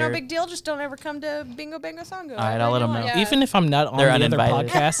 And it's no Fired. big deal. Just don't ever come to Bingo Bango Songo. All right, I'll let 'em know. Yeah. Even if I'm not on They're the other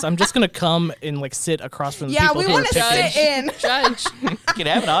uninvited. podcasts, I'm just gonna come and like sit across from the Yeah, people we who are want to picking. sit in. Judge. You can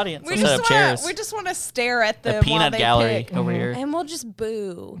have an audience. We We'll set up chairs. just want to stare at The them while peanut they gallery pick. over here. And we'll just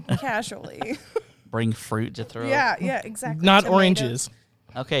boo casually. Bring fruit to throw. yeah, exactly. Not Tomatoes. oranges.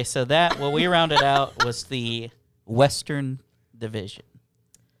 Okay, so what we rounded out was the Western Division.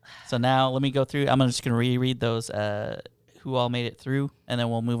 So now let me go through. I'm just going to reread those who all made it through, and then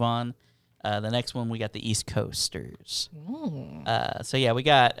we'll move on. The next one, we got the East Coasters. So yeah, we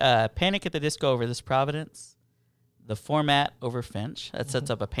got Panic at the Disco over This Providence, The Format over Finch. That sets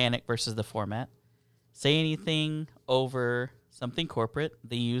up a Panic versus The Format. Say Anything over Something Corporate.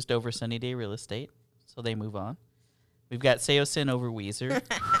 They used over Sunny Day Real Estate, so they move on. We've got Sayo Sin over Weezer,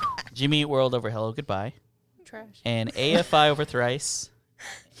 Jimmy Eat World over Hello Goodbye, Trash. and AFI over Thrice,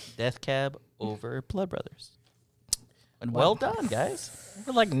 Death Cab over Blood Brothers. And well done, guys.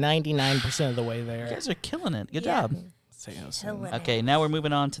 We're like 99% of the way You there. guys are killing it. Good Yeah. job. Hilarious. Okay, now we're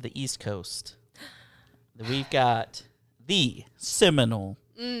moving on to the East Coast. We've got the seminal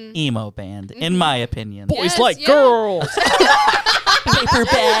emo band, in my opinion. Boys Yes, like yeah. girls. Paper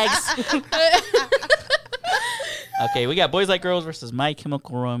bags. Okay, we got Boys Like Girls versus My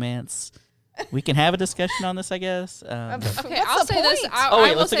Chemical Romance. We can have a discussion on this, I guess. Okay, What's I'll the say this. point? Oh, wait,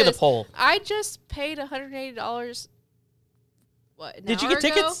 I will let's look say at the this. poll. I just paid $180. What? an Did you hour get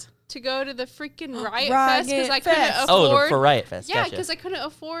ago tickets? to go to the freaking Riot Riot Fest because I Fest. couldn't Oh, afford? for Riot Fest. Yeah, Gotcha. because I couldn't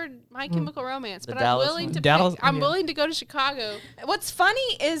afford My Chemical Romance, The but Dallas I'm willing one? to. Dallas- I'm yeah. willing to go to Chicago. What's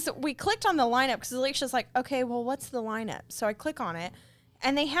funny is we clicked on the lineup because Alicia's like, okay, well, what's the lineup? So I click on it,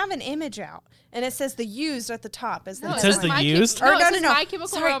 and they have an image out, and it says the used at the top. As the No, It says the My used? No, Or it no, says no, no. My Chemical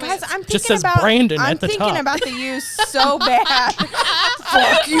Sorry, Romance. guys, I'm Just thinking says about Brandon I'm at the thinking top. about the used so bad.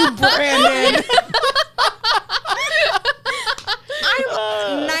 Fuck you, Brandon.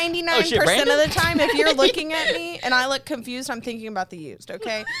 I'm 99% Brandon? of the time, if you're looking at me and I look confused, I'm thinking about the used.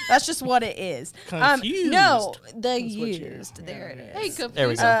 Okay, that's just what it is. Confused. No, the what you're- used. There it is. Hey, There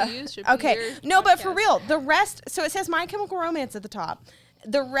we confused go. with the used should be Okay. your No, but for podcast. real, the rest. So it says My Chemical Romance at the top.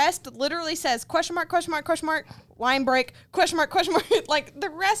 The rest literally says question mark, line break, question mark. Like the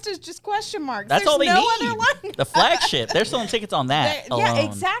rest is just question marks. That's There's all they no need. other line. The flagship. They're selling tickets on that Yeah, alone.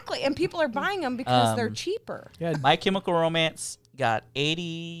 exactly. And people are buying them because they're cheaper. Yeah, My Chemical Romance got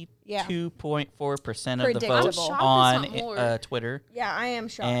 82.4% of the Predictable. votes I'm shocked on it's not more. Twitter, Yeah, I am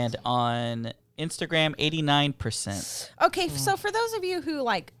shocked. and on Instagram, 89%. Okay, so for those of you who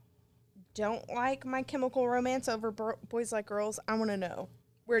like don't like My Chemical Romance over Boys Like Girls, I want to know,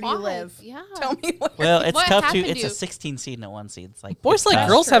 where do you Why? live? Yeah. Tell me where. Well, it's What tough to. happened It's to a you? 16 seed and a 1 seed. It's like Boys it's Like tough.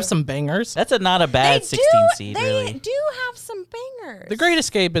 Girls have true. some bangers. That's not a bad 16 seed, They really. do have some bangers. The Great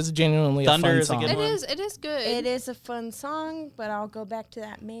Escape is genuinely Thunder a fun is a song. good It one. is. It is good. It is a fun song, but I'll go back to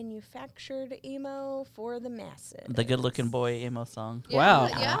that manufactured emo for the masses. The good-looking boy emo song. Yeah, Wow,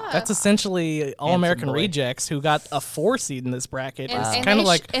 yeah. that's essentially All American boy. Rejects, who got a 4 seed in this bracket. And, It's and kind they of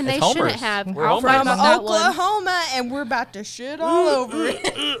like and they it's shouldn't homers. have. We're I'll homers. fight From on that one. Oklahoma, and we're about to shit all over it.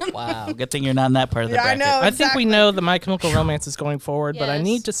 Wow, good thing you're not in that part of the Yeah, I bracket. know. I think we exactly. know that My Chemical Romance is going forward, but I Yes.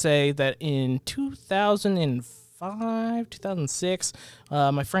 need to say that in 2005, 2006,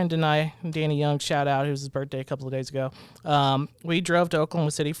 my friend and I, Danny Young, shout out, it was his birthday a couple of days ago, we drove to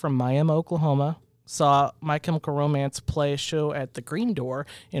Oklahoma City from Miami, Oklahoma, saw My Chemical Romance play a show at the Green Door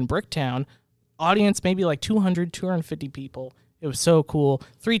in Bricktown. Audience maybe like 200, 250 people. It was so cool.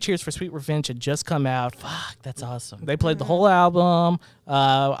 3 Cheers for Sweet Revenge had just come out. Fuck, that's awesome. They played the whole album.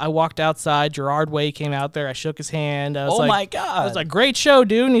 I walked outside. Gerard Way came out there. I shook his hand. I was Oh like, my God. I was like, great show,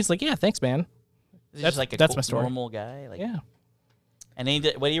 dude. And he's like, yeah, thanks, man. Is he that's- just like a that's cool, my story. normal guy. Like, Yeah. And he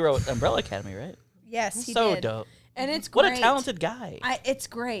did, he wrote Umbrella Academy, right? Yes, he So did. dope. And it's What great. a talented guy. It's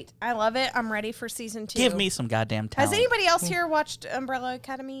great. I love it. I'm ready for season 2. Give me some goddamn talent. Has anybody else here watched Umbrella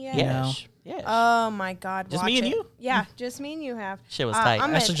Academy yet? Yes. Yes. Oh my God! Just watch me and it. you? Yeah, just me and you have. Shit was tight.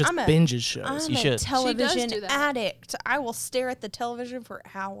 I'm Ashley just I'm binges shows. I'm You a should. television do that. addict. I will stare at the television for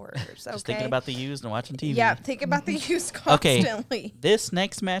hours. Okay. Just thinking about the used and watching TV. Yeah, think about the use Okay. constantly. This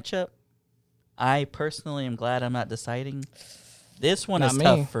next matchup, I personally am glad I'm not deciding. This one Not is me.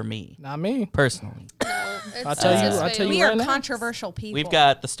 tough for me, Not me. personally. No, it's- I'll tell it's you- his I'll fail. tell you We right are now. controversial people. We've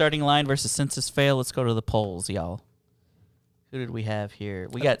got the starting line versus Census Fail. Let's go to the polls, y'all. Who did we have here?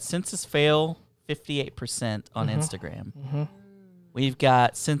 We got Census Fail 58% on Instagram. We've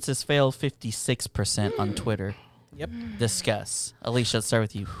got Census Fail 56% on Twitter. Yep. Discuss. Alicia, let's start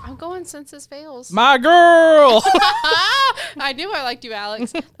with you. I'm going Census Fails. My girl. I knew I liked you,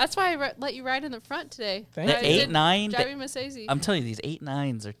 Alex. That's why I let you ride in the front today. Thank The you. I 8, did 9. Driving Miss Daisy. I'm telling you, these 8,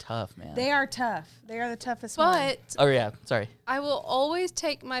 9s are tough, man. They are tough. They are the toughest one. But Oh yeah, sorry. I will always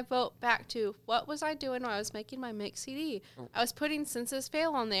take my vote back to what was I doing when I was making my mix CD? I was putting Census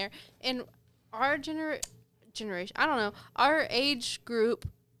Fail on there, and our generation, I don't know, our age group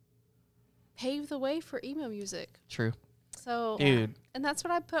paved the way for emo music. True. So, Dude. and that's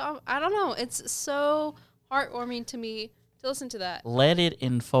what I put on. I don't know. It's so heartwarming to me to listen to that. Let it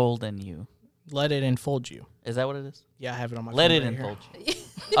enfold in you. Let it enfold you. Is that what it is? Yeah, I have it on my Let phone it right here. enfold you.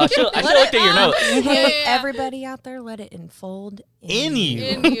 I should look at your notes. Yeah. Everybody out there, let it enfold In you.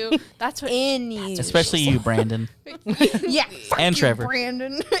 In you. That's what. In you. Especially you, Brandon. Yeah. And Trevor.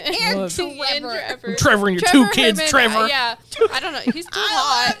 Brandon. Well, and Trevor. Trevor and your two kids, Herman, Trevor. Yeah. I don't know. He's too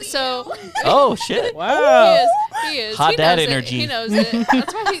hot. So Oh shit. Wow. he is. Hot He dad knows it. energy. He knows it.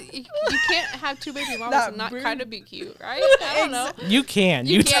 That's why you can't have two baby mamas That and not boob. kind of be cute, right? I don't know. You can.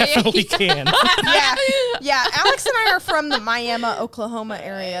 You You can, yeah, definitely yeah. can. Yeah. Yeah. Alex and I are from the Miami, Oklahoma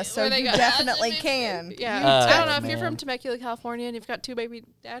area, so Where they you got definitely lots of can. baby- Yeah. Oh, I don't know if you're man. from Temecula, California, and you've got two baby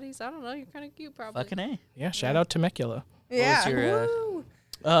daddies. I don't know. You're kind of cute, probably. Fucking A. Yeah, shout out Temecula. Yeah. your,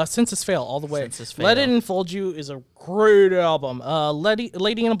 Woo. Census Fail all the way. Census Let Fail. It Enfold You is a great album.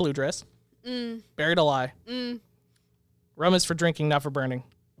 Lady in a Blue Dress. Buried Alive. Rum is for drinking, not for burning.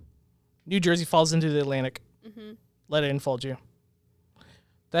 New Jersey falls into the Atlantic. Let It Enfold You.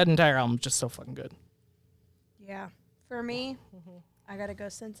 That entire album is just so fucking good. Yeah. For me, I gotta go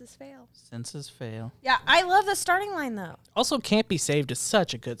Census Fail. Census fail. Yeah, I love the starting line though. Also, Can't Be Saved is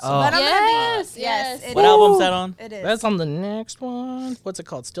such a good Oh. song. But I'm Yes, gonna be, yes. it What is. album's that on? It is. That's on the next one. What's it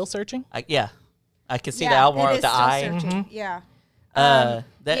called? Still Searching? Yeah. I can see the Yeah, album it art is with the Still eye. Searching. Yeah. That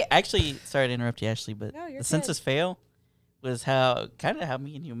yeah. actually, sorry to interrupt you, Ashley, but No, you're the good. census fail was how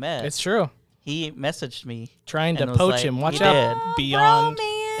me and you met. It's true. He messaged me Trying to and was poach like- him. Watch he out. did. Beyond.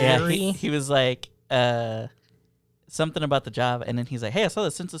 Romance. Yeah, Very. he was like something about the job, and then he's like, "Hey, I saw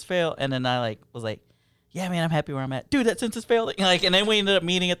the census fail," and then I was like, "Yeah, man, I'm happy where I'm at, dude. That census failed." And then we ended up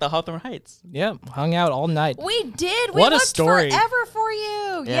meeting at the Hawthorne Heights. Yep. Hung out all night. We did. We What a looked story. forever for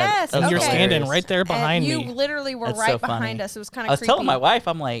you. Yeah, Yes. that was And you're okay. hilarious. standing right there behind and you me. literally were That's right so funny. behind us. It was kind I of was telling creepy. my wife,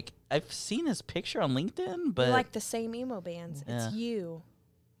 I'm like, I've seen his picture on LinkedIn, but We like the same emo bands. Yeah. It's you.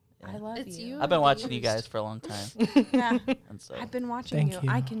 I love It's you. you. I've been watching you guys for a long time, Yeah. and so I've been watching Thank you. you.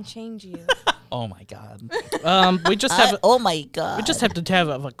 I can change you. oh my god, We just have oh my god, we just have to have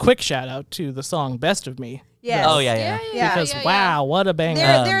a quick shout out to the song "Best of Me" Yes. oh yeah. Yeah. because wow, what a banger!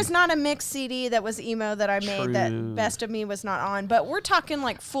 There's not a mixed CD that was emo that I made True. that Best of Me was not on, but we're talking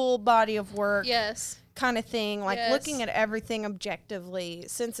like full body of work Yes. kind of thing, like Yes. looking at everything objectively.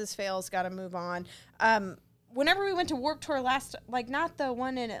 Census Fail's got to move on. Whenever we went to Warped Tour last, like not the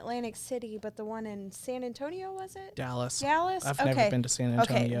one in Atlantic City, but the one in San Antonio, was it? Dallas. Dallas? I've Okay. never been to San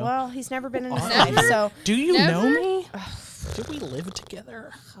Antonio. Okay, well, he's never been in his Never? life, so Do you know Never? me? Did we live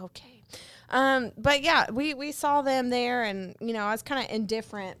together? okay. But yeah, we saw them there, and you know I was kind of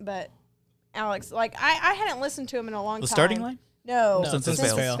indifferent, but Alex, like I hadn't listened to him in a long The time. starting line? No, Census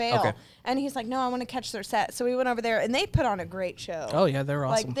Census Fail. Fail. Okay. And he's like, no, I want to catch their set. So we went over there, and they put on a great show. Oh yeah, they're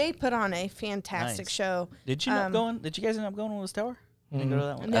awesome. Like they put on a fantastic Nice. show. Did you end up going? Did you guys end up going to Willis Tower? You didn't go to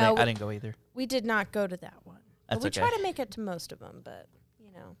that one. No. I didn't go either. We did not go to that one. That's But we okay. try to make it to most of them, but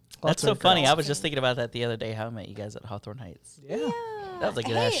you know. That's Lots so of funny. girls. I was just thinking about that the other day. How I met you guys at Hawthorne Heights. Yeah, That was a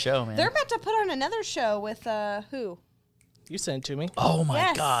good ass show, man. They're about to put on another show with who? you sent it to me. Oh my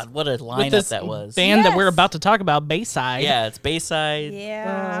Yes. god, what a With lineup this that was! band that we're Yes. about to talk about, Bayside. Yeah, it's Bayside,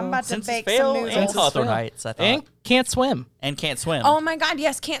 Yeah, I'm about to Census bake Fail, some and noodles. Hawthorne Fail. Heights. I thought, And Can't Swim. and Can't Swim. Oh my God!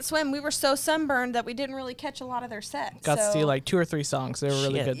 Yes, Can't Swim. We were so sunburned that we didn't really catch a lot of their sets. Got to so- see like 2 or 3 songs. They were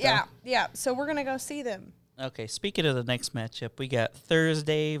really Shit. good. Though. Yeah, yeah. So we're gonna go see them. Okay, speaking of the next matchup, we got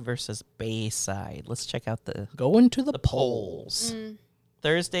Thursday versus Bayside. Let's check out the Going to the polls.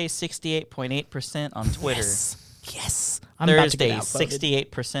 Thursday, 68.8% on Twitter. Yes. I'm about to get Thursday,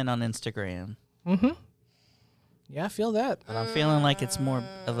 outvoted. 68% on Instagram. Yeah, I feel that. And I'm feeling like it's more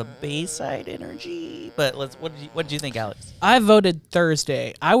of a Bayside energy. But what did you think, Alex? I voted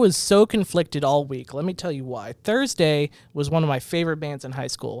Thursday. I was so conflicted all week. Let me tell you why. Thursday was one of my favorite bands in high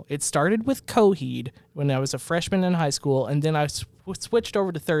school. It started with Coheed when I was a freshman in high school, and then I switched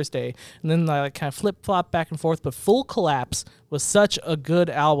over to Thursday, and then I kind of flip-flopped back and forth. But Full Collapse was such a good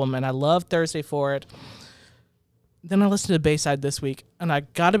album, and I loved Thursday for it. Then I listened to Bayside this week, and I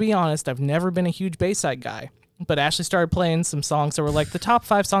got to be honest, I've never been a huge Bayside guy. But Ashley started playing some songs that were like the top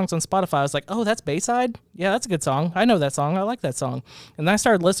 5 songs on Spotify. I was like, oh, that's Bayside? Yeah, that's a good song. I know that song. I like that song. And then I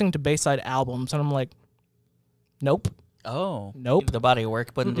started listening to Bayside albums, and I'm like, Nope. Oh. Nope. The body of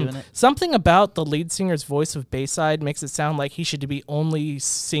work wasn't doing it? Something about the lead singer's voice of Bayside makes it sound like he should be only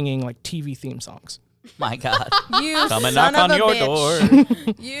singing like TV theme songs. My God. You Come and son knock of on a your bitch.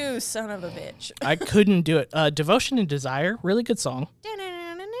 door. You son of a bitch. I couldn't do it. Devotion and Desire, really good song.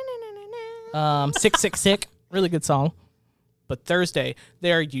 Sick, Sick, Sick, really good song. But Thursday,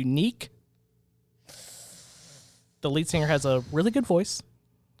 they are unique. The lead singer has a really good voice.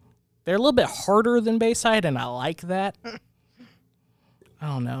 They're a little bit harder than Bayside, and I like that. I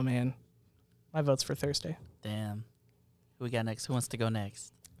don't know, man. My vote's for Thursday. Damn. Who we got next? Who wants to go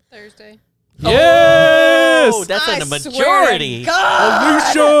next? Thursday. Yes! Oh, that's I in the swear to majority. God.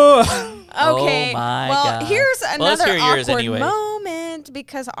 Alicia! Okay. Oh my well, God. here's Well, let's another hear yours awkward anyway. moment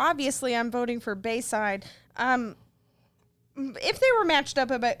because obviously I'm voting for Bayside. If they were matched up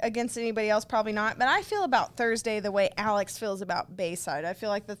against anybody else, probably not. But I feel about Thursday the way Alex feels about Bayside. I feel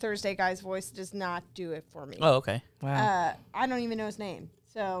like the Thursday guy's voice does not do it for me. Oh, okay. Wow. I don't even know his name.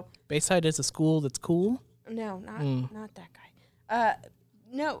 So Bayside is a school that's cool. no, not that guy.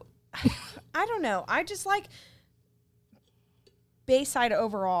 No, I don't know. I just like Bayside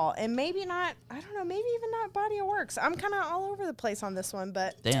overall, and maybe not. I don't know. Maybe even not Body of Works. I'm kind of all over the place on this one,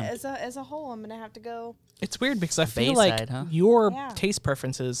 but Damn. as a whole, I'm gonna have to go. It's weird because I feel Bayside, like huh? your Yeah. taste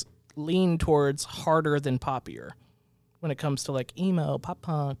preferences lean towards harder than poppier when it comes to like emo, pop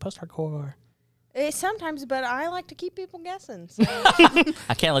punk, post-hardcore. Sometimes, but I like to keep people guessing. So.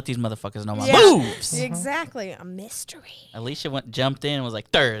 I can't let these motherfuckers know my Yeah. moves. Exactly, a mystery. Alicia jumped in and was like,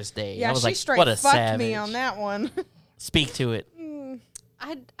 Thursday. Yeah, I was she like, straight what a fucked savage. me on that one. Speak to it.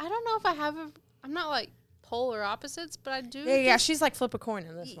 I don't know if I have I'm not like polar opposites, but I do. yeah, just- she's like flip a coin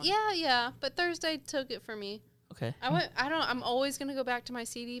in this one. Yeah. But Thursday took it for me. Okay. I'm always gonna go back to my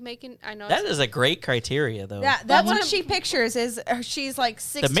CD making. I know That is a great criteria, though. That's what she pictures is she's like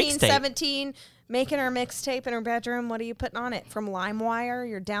 16, mixtape. 17, making her mixtape in her bedroom. What are you putting on it? From LimeWire?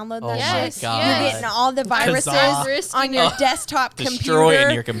 You're downloading Oh that my shit. God. You're getting all the viruses Kazaa. on your desktop Destroying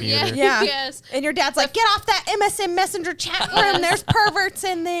computer. your computer. Yeah. Yes. And your dad's like, get off that MSN Messenger chat room. There's perverts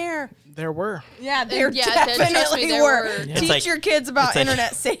in there. There were. Yeah, there Yeah, trust me, definitely there were. were. It's Teach like- your kids about it's like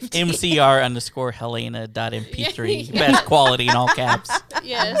internet safety. MCR_Helena.mp3. Best quality in all caps.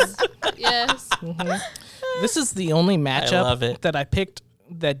 Yes. Yes. This is the only love matchup it. that I picked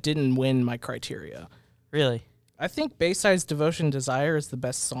that didn't win my criteria. Really? I think Bayside's Devotion Desire is the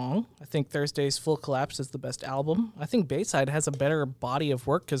best song. I think Thursday's Full Collapse is the best album. I think Bayside has a better body of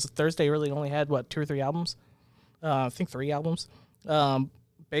work because Thursday really only had, 2 or 3 albums? I think 3 albums.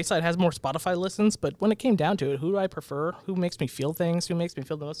 Bayside has more Spotify listens, but when it came down to it, who do I prefer? Who makes me feel things? Who makes me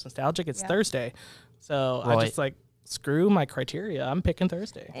feel the most nostalgic? It's Thursday. So I Right. just screw my criteria. I'm picking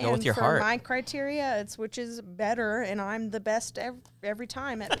Thursday. And Go with your for heart. my criteria, it's which is better, and I'm the best every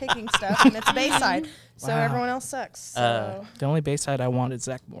time at picking stuff, and it's Bayside. So Wow. everyone else sucks. So. The only Bayside I want is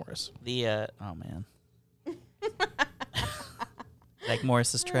Zach Morris. Oh man. Zach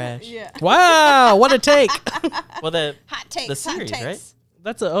Morris is trash. Yeah. Wow, what a take! Well, Hot takes. the series, hot takes. right?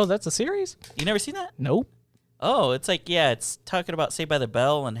 That's a series? You never seen that? Nope. Oh, it's it's talking about Saved by the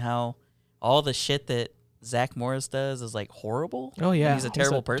Bell and how all the shit that Zach Morris does is horrible. Oh yeah, he's a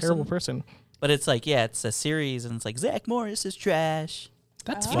terrible person. Terrible person. But it's it's a series and it's Zach Morris is trash.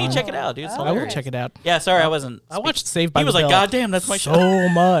 That's You fun. need to check it out, dude. It's I will hilarious. check it out. Yeah, sorry, I wasn't. I watched Saved by He the was Bell. like, God damn, that's my show. so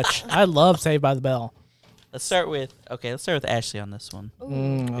much. I love Saved by the Bell. Let's start with Ashley on this one.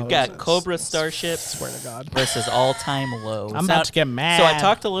 We've We've got Cobra Starship Swear to God. versus All Time Low. I'm about to get mad. So I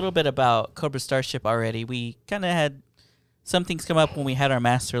talked a little bit about Cobra Starship already. We kind of had some things come up when we had our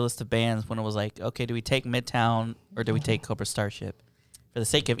master list of bands when it was okay, do we take Midtown or do we take Cobra Starship? For the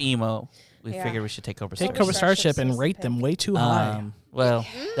sake of emo, we Yeah. figured we should take Cobra Take Starship. Cobra Starship Starship's and was rate the them pick. way too high. Well,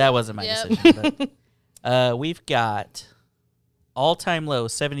 that wasn't my Yep. decision. But, we've got All Time Low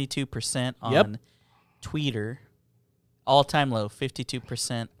 72% on Yep. Twitter. All Time Low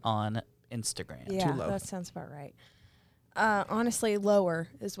 52% on Instagram. Yeah, low. that sounds about right. Honestly, lower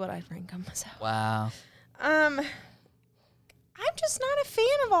is what I rank them. So. Wow. I'm just not a fan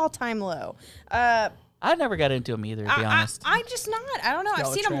of All Time Low. I never got into them either, to be honest. I'm just not. I don't know. I've Y'all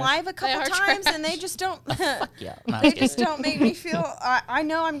are seen them trash. live a couple are times, and they trash. just don't. Yeah, not They kidding. just don't make me feel. I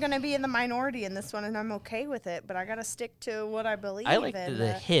know I'm going to be in the minority in this one, and I'm okay with it. But I got to stick to what I believe. I like in.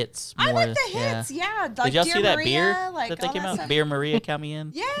 the hits more. I like the hits. Yeah, like Did y'all Dear see that Maria, beer like that they all came that out? stuff. Beer Maria Count Me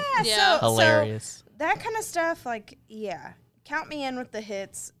In? Yeah, Yeah. So, Hilarious. So that kind of stuff, count me in with the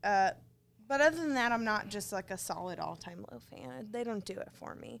hits. But other than that, I'm not just a solid All Time Low fan. They don't do it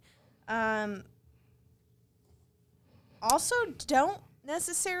for me. Also, don't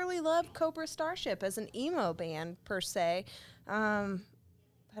necessarily love Cobra Starship as an emo band per se,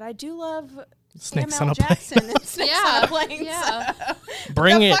 but I do love Snakes Samuel on a plane. Jackson and Snakes Yeah, on a Plane. yeah. So.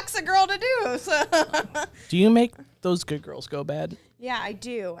 Bring the it. fuck's a girl to do? So. Do you make those good girls go bad? Yeah, I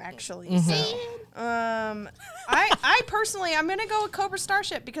do actually. Mm-hmm. So, I personally, I'm gonna go with Cobra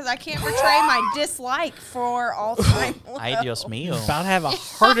Starship because I can't betray my dislike for All Time Low. Ay, Dios mío. About to have a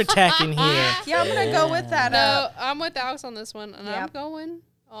heart attack in here. Yeah, I'm gonna go with that. No, I'm with Alex on this one, and I'm Yep. going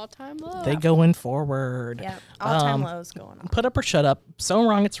All Time Low. They going forward. Yeah, All Time Um, Low's going on. Put Up or Shut Up, So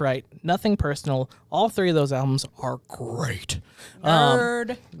Wrong It's Right, Nothing Personal. All three of those albums are great.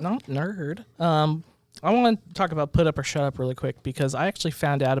 Nerd. Not nerd. I want to talk about Put Up or Shut Up really quick because I actually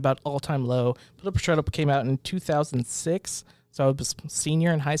found out about All Time Low. Put Up or Shut Up came out in 2006, so I was a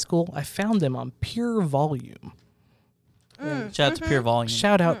senior in high school. I found them on Pure Volume. Shout out to Pure Volume.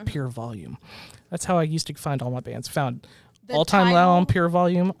 Shout out Pure Volume. That's how I used to find all my bands. Found The All Time Low on title- Pure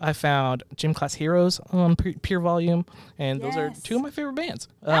Volume. I found Gym Class Heroes on Pure Volume, and those are Yes. two of my favorite bands.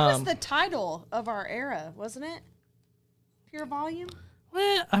 That was the title of our era, wasn't it? Pure Volume.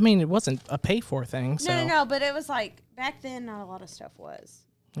 Well, I mean, it wasn't a pay-for thing. So. No, but it was like back then. Not a lot of stuff was.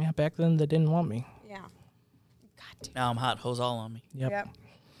 Yeah, back then they didn't want me. Yeah. God damn. Now I'm hot. Hose all on me. Yep.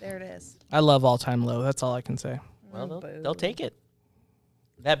 There it is. I love All Time Low. That's all I can say. Well, Boo. they'll take it.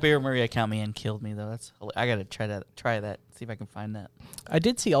 That Beer Maria Count Me In killed me though. I gotta try that. See if I can find that. I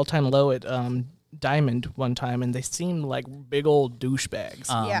did see All Time Low at Diamond one time, and they seemed like big old douchebags.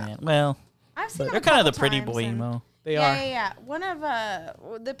 Oh Yeah. man. Well, I've seen But them they're a kind of the couple pretty times boy and- emo. They yeah, are. Yeah, yeah. One of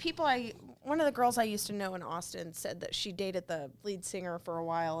one of the girls I used to know in Austin said that she dated the lead singer for a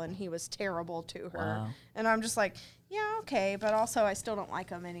while and he was terrible to her. Wow. And I'm just like, yeah, okay, but also I still don't like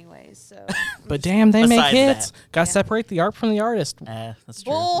him anyways. So But damn, they make Besides hits. that. Got to separate the art from the artist. That's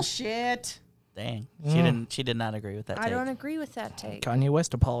true. bullshit. Dang. Mm. She did not agree with that. I take. don't agree with that take. Kanye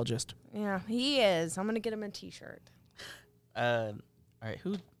West apologist. Yeah, he is. I'm gonna get him a T-shirt. All right.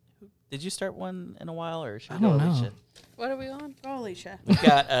 Who did you start one in a while, or should I we go, don't know. Alicia? What are we on? Go, Alicia. We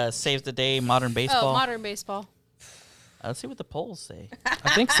got Saves the Day, Modern Baseball. Oh, Modern Baseball. Let's see what the polls say.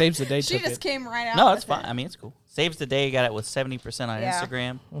 I think Saves the Day She took just it. came right out. No, it's with fine. it. I mean, it's cool. Saves the Day got it with 70% on Yeah.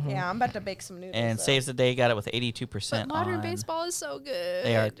 Instagram, Yeah, I'm about to bake some noodles. and though. Saves the Day got it with 82% But Modern on. Baseball is so good.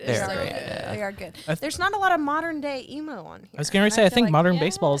 They are- It's they are so great, good. yeah. They are good. I th- There's not a lot of modern day emo on here. I was going to and say, I feel think like- Modern yeah,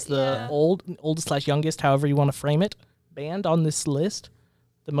 Baseball is the yeah. oldest slash youngest, however you want to frame it, band on this list.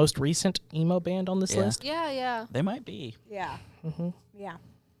 The most recent emo band on this Yeah. list. Yeah, yeah. They might be. Yeah. Mm-hmm. Yeah.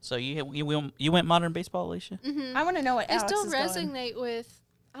 So you went Modern Baseball, Alicia? Mm-hmm. I want to know what They Alex still is going. resonate with.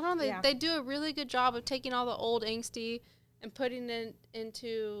 I don't know. Yeah. They do a really good job of taking all the old angsty and putting it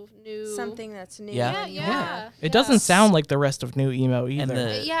into new Something that's new. Yeah. and Yeah. It doesn't sound like the rest of new emo either. And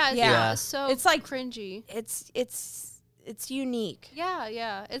the Yeah, it's Yeah. not so It's like- cringy. It's unique. Yeah,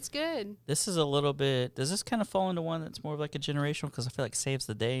 yeah, it's good. this is a little bit. Does this kind of fall into one that's more of like a generational? Because I feel like Saves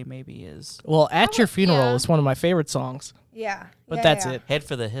the Day maybe is Well, At Your Funeral yeah. is one of my favorite songs, Yeah. but Yeah, that's yeah. it. Head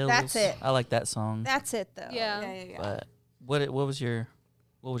for the Hills. That's it. I like that song. That's it though. Yeah. Yeah. But what was your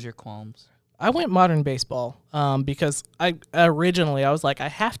qualms? I went Modern Baseball because I was like, I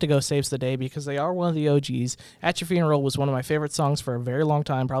have to go Saves the Day because they are one of the OGs. At Your Funeral was one of my favorite songs for a very long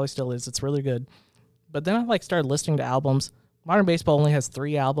time, probably still is. It's really good. But then I started listening to albums. Modern Baseball only has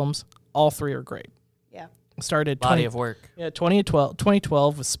 3 albums. All 3 are great. Yeah. Started Body of work.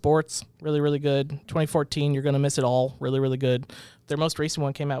 2012 was Sports, really, really good. 2014, You're Gonna Miss It All, really, really good. Their most recent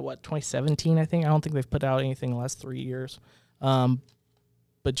one came out, 2017, I think? I don't think they've put out anything in the last 3 years.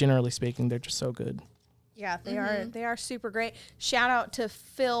 But generally speaking, they're just so good. Yeah, they are super great. Shout out to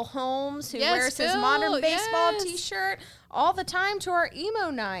Phil Holmes who Yes, wears his Phil, Modern Baseball yes. T-shirt all the time to our emo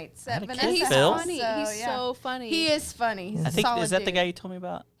nights at Had a kid, Vanessa And he's Phil? House, funny. so, He's yeah. so funny. He is funny. He's I a think solid is that the dude. guy you told me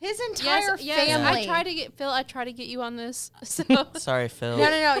about? His entire Yes, family. I try to get Phil. I try to get you on this. So Sorry, Phil. No,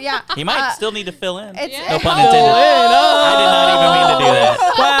 yeah. He might still need to fill in. It's Yeah. No pun intended. I did not even mean to do that.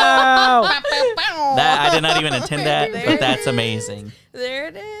 Wow! I did not even intend that, There but it that's is. amazing. There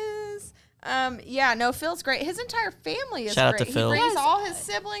it is. Yeah, no, Phil's great. His entire family is Shout out great. to Phil. He brings Yes. all his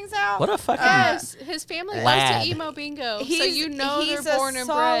siblings out. What a fucking yes, his family goes Lad. to emo bingo, so you know he's they're born a and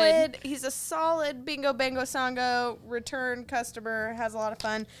solid, bred. He's a solid bingo bango songo return customer. Has a lot of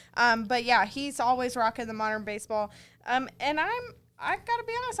fun. But yeah, he's always rocking the Modern Baseball. And I gotta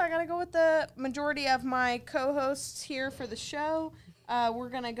be honest. I gotta go with the majority of my co-hosts here for the show. We're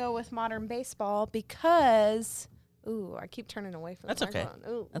gonna go with Modern Baseball because. Ooh, I keep turning away from That's the okay.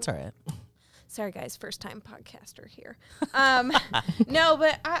 microphone. Ooh, That's all right. Sorry, guys, first time podcaster here. No,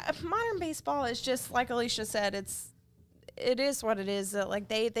 but Modern Baseball is just like Alicia said. It is what it is. Like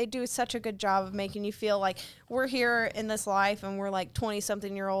they do such a good job of making you feel like we're here in this life and we're like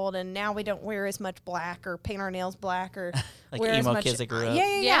 20-something year old, and now we don't wear as much black or paint our nails black or Like wear as emo much. kids that grew up.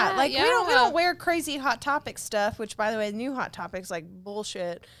 Yeah. Like we Yeah. don't wear crazy Hot Topic stuff. Which, by the way, the new Hot Topic's like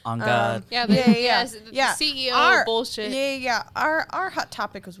bullshit. On God. Yeah, Yeah. the CEO bullshit. Yeah. Our Hot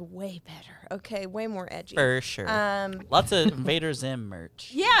Topic was way better. Okay, way more edgy. For sure. Lots of Invader Zim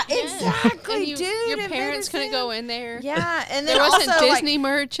merch. Yeah, exactly, And dude. Your Invader parents couldn't Zim. go in there. Yeah, and then There wasn't also, Disney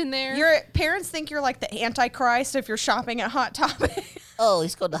merch in there. Your parents think you're like the Antichrist if you're shopping at Hot Topic. Oh,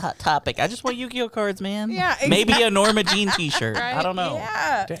 he's going to Hot Topic. I just want Yu-Gi-Oh cards, man. Yeah, Maybe a Norma Jean T-shirt. Right? I don't know.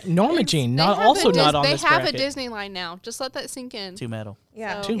 Yeah. Norma Jean, They not have also a not on They this have bracket. a Disney line now. Just let that sink in. Too metal.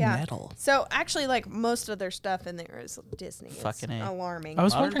 Yeah. So- Too yeah. metal. So actually, like most of their stuff in there is Disney. It's Fucking A. alarming. I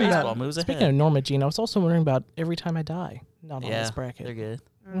was Modern wondering baseball about, moves speaking ahead. of Norma Jean, I was also wondering about Every Time I Die, not on Yeah, this bracket. they're good.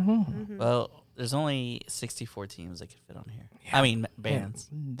 Mm-hmm. Well, there's only 64 teams that could fit on here. I mean, bands.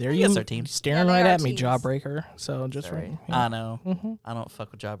 There I you guess they're teams. staring Yeah, they right are at me, teams. Jawbreaker. So just Sorry. right. I know. Mm-hmm. I don't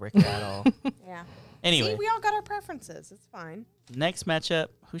fuck with Jawbreaker at all. Yeah. Anyway, See, we all got our preferences. It's fine. next matchup.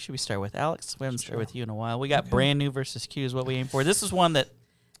 Who should we start with? Alex, we haven't started with you in a while. We got Brand New versus Q is what we aim for. This is one that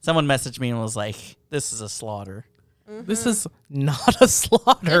someone messaged me and was like, this is a slaughter. This is not a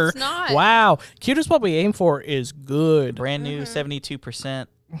slaughter. It's not. Wow. Cute is what we aim for is good. Brand New 72%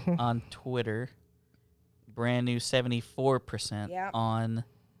 on Twitter. Brand New 74% Yep. on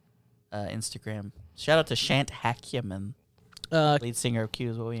Instagram. Shout out to Shant Hackyaman, Uh, lead singer of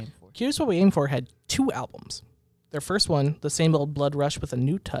Q is what we aim for. Cute is what we aim for had 2 albums. Their first one, The Same Old Blood Rush with a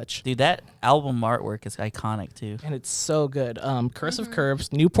New Touch. Dude, that album artwork is iconic too. And it's so good. Curse of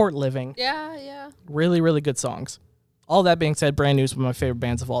Curves, Newport Living. Yeah. Really, really good songs. All that being said, Brand New is one of my favorite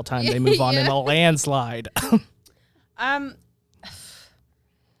bands of all time. They move on in Yeah. a landslide.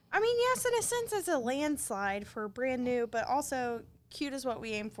 I mean, yes, in a sense, it's a landslide for Brand New, but also Cute is what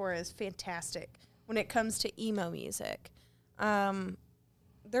we aim for is fantastic when it comes to emo music.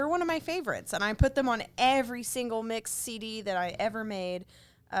 They're one of my favorites, and I put them on every single mix CD that I ever made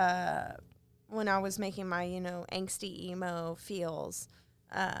when I was making my, angsty emo feels.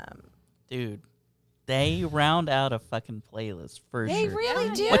 Dude, they round out a fucking playlist for They sure. really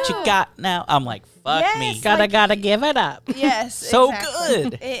Yeah. do. What you got now? I'm like, fuck Yes, me. Gotta give it up. Yes, So exactly.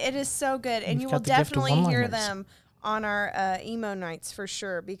 good. It is so good, and You've you got will the gift of definitely hear one-liners. them on our emo nights for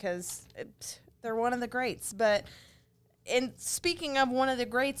sure because they're one of the greats. But and speaking of one of the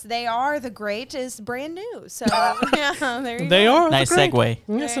greats, they are the great is Brand New. So yeah, there you They go. are. Nice the great.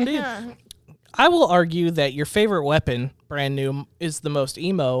 segue. Yes, indeed. Yeah. I will argue that your favorite weapon, Brand New, is the most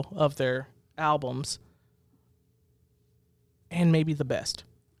emo of their albums. And maybe the best.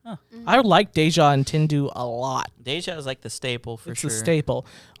 Huh. I like Deja and Tindu a lot. Deja is like the staple for It's sure. a staple.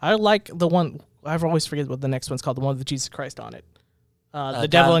 I like the one, I always forget what the next one's called, the one with Jesus Christ on it. The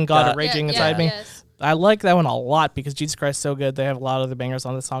Devil and God are raging inside me. Yes. I like that one a lot because Jesus Christ is so good. They have a lot of the bangers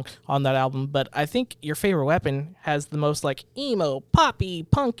on the song on that album. But I think your favorite weapon has the most like emo, poppy,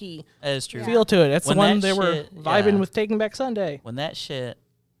 punky That is true. feel to it. That's When the one that they were shit- vibing yeah. with Taking Back Sunday. When that shit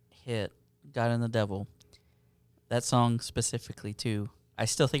hit, God and the Devil, that song specifically too, I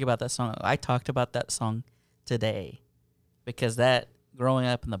still think about that song. I talked about that song today because that growing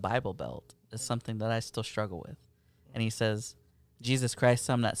up in the Bible Belt is something that I still struggle with. And he says, Jesus Christ,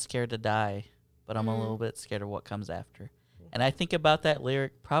 I'm not scared to die, but I'm a little bit scared of what comes after. And I think about that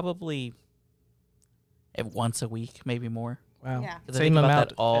lyric probably once a week, maybe more. Wow. Yeah. 'Cause I Same think about amount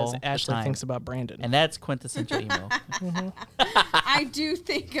that all as the Ashley time. thinks about Brandon. And that's quintessential emo. I do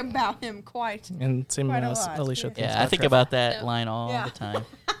think about him quite. And same Quite a amount as lot, Alicia yeah. thinks Yeah, about I think Trevor. about that Yeah. line all Yeah. the time.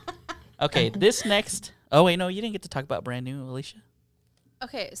 Okay, this next. Oh wait, no, you didn't get to talk about Brand New, Alicia.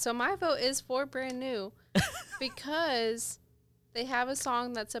 Okay, so my vote is for Brand New because they have a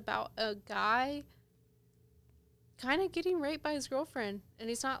song that's about a guy kind of getting raped by his girlfriend and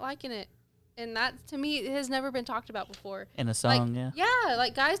he's not liking it. And that to me it has never been talked about before. In a song, like, yeah.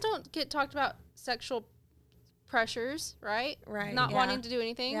 like guys don't get talked about sexual pressures, right? Right, Not yeah. wanting to do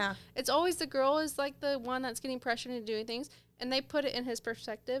anything. Yeah. It's always the girl is like the one that's getting pressured into doing things, and they put it in his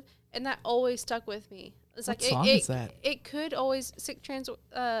perspective, and that always stuck with me. It's What like song it, is that? It could always sick trans. Sick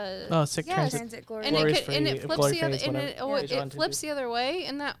yes. Transit. Transit Glory. And Glory's it could, and free, it flips glory the other, fades, and whatever. it, Yeah. it flips the other way,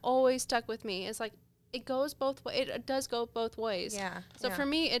 and that always stuck with me. It's like it goes both ways. It does go both ways. Yeah. So yeah. for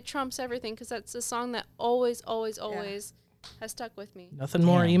me, it trumps everything because that's a song that always has stuck with me. Nothing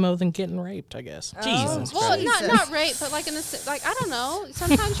more Damn. emo than getting raped, I guess. Jesus Well, Christ. not rape, but like in the like I don't know.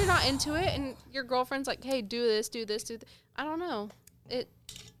 Sometimes you're not into it, and your girlfriend's like, "Hey, do this, do this, do." I don't know.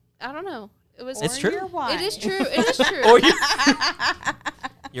 I don't know. It was. It's Or true. your wife. It is true. It is true. Or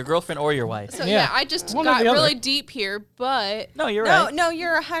you Your girlfriend or your wife. So Yeah. I just One or got the other. really deep here, but No, you're right. No,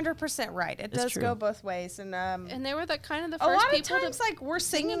 you're 100% right. It It's does true. go both ways, and they were the kind of the a first lot of people times, to like we're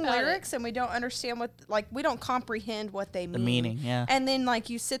singing about it. lyrics and we don't understand we don't comprehend what they mean. The meaning, yeah. And then like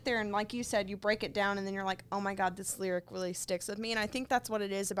you sit there and like you said, you break it down, and then you're like, oh my god, this lyric really sticks with me. And I think that's what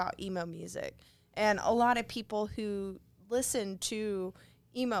it is about emo music. And a lot of people who listen to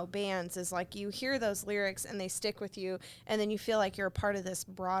emo bands is like you hear those lyrics and they stick with you, and then you feel like you're a part of this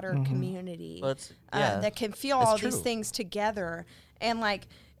broader community Well, it's- yeah, that can feel that's all these true. things together. And like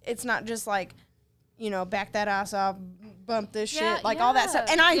it's not just like, you know, back that ass off, bump this Yeah, shit, like all that stuff.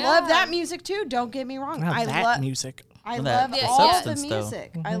 yeah, And I love yeah. that music too. Don't get me wrong. Now I that love music. I And love that- the all the substance, though.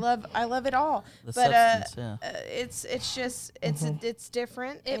 music. I love it all. The but substance, yeah. it's just it's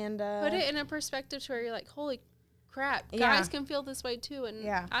different, It and put it in a perspective to where you're like, holy crap, Yeah. guys can feel this way too. And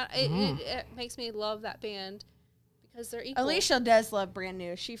Yeah. it makes me love that band because they're equal. Alicia does love Brand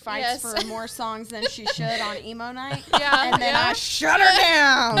New. She fights Yes. for more songs than she should on emo night. Yeah, And then yeah. I shut her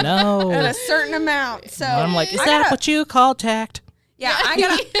down at No. a certain amount. So I'm like, is I that gotta- what you call tact? Yeah, I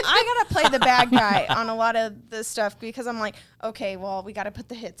gotta play the bad guy on a lot of this stuff because I'm like, okay, well, we got to put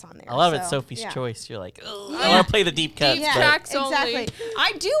the hits on there. I love it, So, Sophie's yeah. choice. You're like, oh, Yeah. I want to play the deep cuts. Deep Yeah, but tracks only. exactly.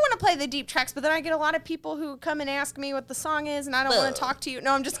 I do want to play the deep tracks, but then I get a lot of people who come and ask me what the song is, and I don't want to talk to you.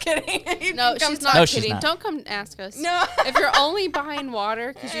 No, I'm just kidding. You No, can come she's talk- not No, she's kidding. not. Don't come ask us. No. If you're only buying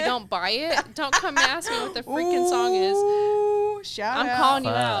water because you don't buy it, don't come ask me what the freaking song is. Ooh, shout I'm out. calling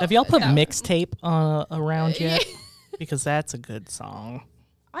you Fuck. out. Have y'all put Yeah. mixtape around yet? Because that's a good song.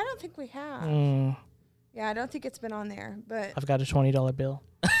 I don't think we have. Mm, Yeah, I don't think it's been on there, but I've got a $20 bill.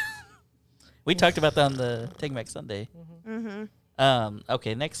 we talked about that on the Take Back Sunday. mm-hmm.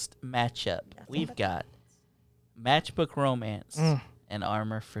 Okay, next matchup. We've got Matchbook Romance and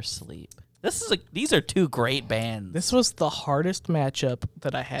Armor for Sleep. These are two great bands. This was the hardest matchup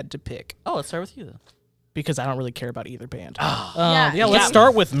that I had to pick Oh, let's start with you then. because I don't really care about either band. Yeah, yeah, he let's got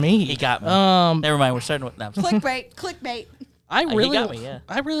start with me. He got me. Um, Never mind. We're starting with. No, I'm sorry. clickbait. I he really, got me, yeah.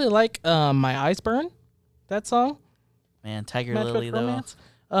 I really like My Eyes Burn, that song. Man, Tiger Matchbook Lily though. Romance.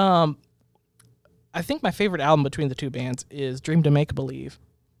 I think my favorite album between the two bands is Dream to Make Believe.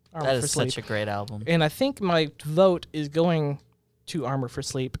 Armor That for is Sleep. such a great album. And I think my vote is going to Armor for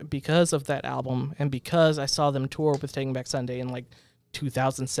Sleep because of that album and because I saw them tour with Taking Back Sunday in like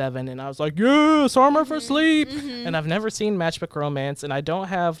 2007 and I was like, yes, Armor for Sleep. And I've never seen Matchbook Romance and I don't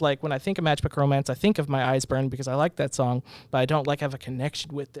have like, when I think of Matchbook Romance, I think of My Eyes Burn because I like that song, but I don't like have a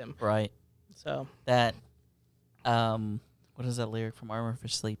connection with them. Right. So That. What is that lyric from Armor for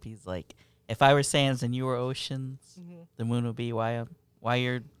Sleep? He's like, if I were sands and you were oceans, the moon would be why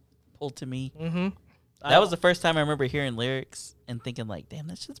you're pulled to me. That was the first time I remember hearing lyrics and thinking like, damn,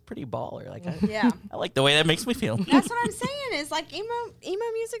 that shit's pretty baller. Like, Yeah. I like the way that makes me feel. That's what I'm saying is like emo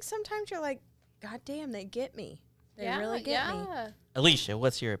music, sometimes you're like, God damn, they get me. They really get me. Alicia,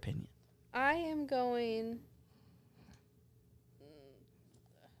 what's your opinion? I am going.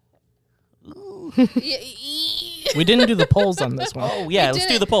 we didn't do the polls on this one. Oh yeah, We let's did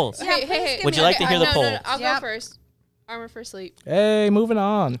do it. the polls. Hey, please hey, give Would me you like to okay, hear the no, poll? No, I'll Yeah. go first. Armor for Sleep. Hey, moving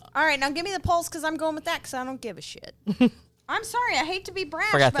on. All right, now give me the polls because I'm going with that because I don't give a shit. I'm sorry, I hate to be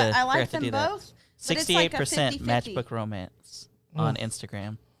brash, Forgot but to- I like forgot to them do that. both. But it's like a 68% 50-50. Matchbook Romance on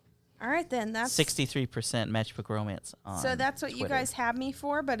Instagram. All right, then that's 63% Matchbook Romance on so that's what you Twitter. guys have me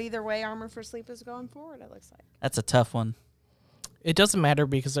for. But either way, Armor for Sleep is going forward. It looks like. That's a tough one. It doesn't matter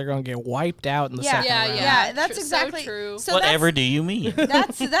because they're going to get wiped out in the second round. Yeah, that's so exactly true. So Whatever do you mean?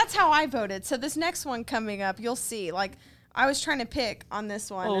 That's how I voted. So this next one coming up, you'll see. Like I was trying to pick on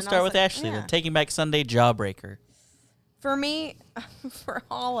this one. Well, we'll and I start was with like, Ashley yeah. then. Taking Back Sunday, Jawbreaker. For me, for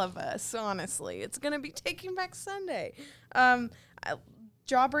all of us, honestly, it's gonna be Taking Back Sunday.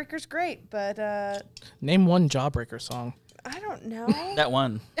 Jawbreaker's great, but Name one Jawbreaker song. I don't know. That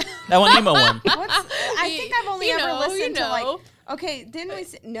one emo one. I think I've only You ever know, listened you to like. know. Okay, didn't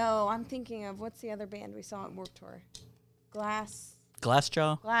we? No, I'm thinking of what's the other band we saw at Warped Tour?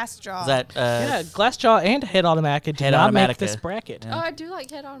 Glassjaw. Glassjaw. Is that Yeah, Glassjaw and Head Automatica did Head not make Automatica. this bracket. Yeah. Oh, I do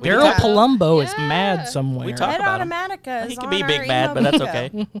like Head On. Daryl talked- Palumbo is Yeah. mad somewhere. We talked Head about him. Automatica? He is can on be our big bad, emo but that's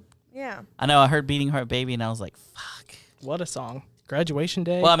bingo. okay. Yeah. I know. I heard Beating Heart Baby, and I was like, "Fuck." What a song. Graduation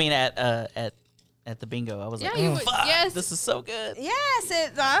Day. Well, I mean, at the bingo, I was Yeah, like, you would- "Fuck, yes. this is so good."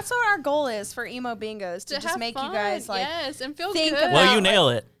 Yes, that's what our goal is for emo bingos to To just have make fun, you guys like yes, and feel think good. about- Well, you like- nail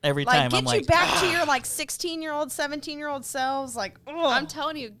it every time. get I'm you like, back to your like 16-year-old, 17-year-old selves. Like, ugh. I'm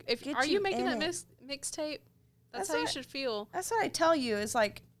telling you, if Get are you you making in that it. mixtape? That's That's how you what- should feel. That's what I tell you. Is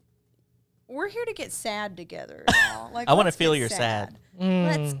like, we're here to get sad together. Y'all. Like, I wanna let's feel get your sad.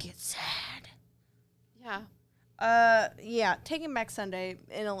 Let's get sad. Yeah. Yeah, Taking Back Sunday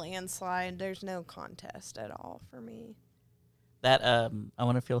in a landslide. There's no contest at all for me. That I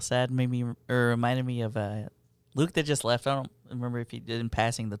Want to Feel Sad made me, or reminded me of Luke that just left. I don't remember if he did in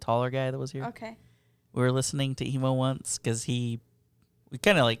passing, the taller guy that was here. Okay. We were listening to emo once because we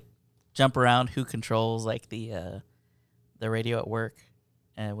kind of like jump around who controls like the radio at work,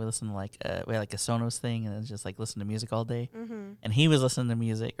 and we listen to like we had like a Sonos thing, and it was just like listen to music all day. Mm-hmm. And he was listening to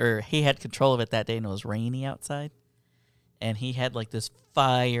music, or he had control of it that day, and it was rainy outside, and he had like this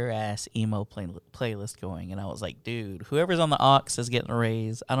fire ass emo playlist going, and I was like, dude, whoever's on the aux is getting a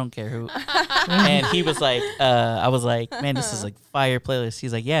raise. I don't care who. And he was like, I was like, man, this is like fire playlist.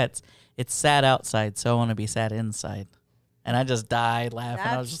 He's like, yeah, it's sad outside, so I want to be sad inside. And I just died laughing.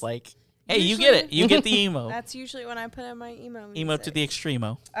 I was just like, hey, you get it. You get the emo. That's usually when I put in my emo music. Emo to the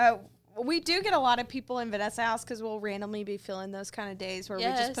extremo. We do get a lot of people in Vanessa House because we'll randomly be feeling those kind of days where we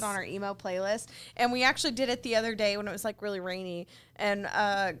just put on our emo playlist. And we actually did it the other day when it was like really rainy. And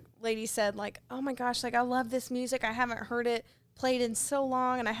lady said like, oh my gosh, like I love this music. I haven't heard it played in so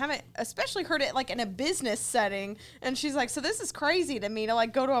long, and I haven't especially heard it like in a business setting. And she's like, so this is crazy to me to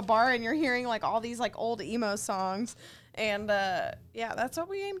like go to a bar and you're hearing like all these like old emo songs. And yeah, that's what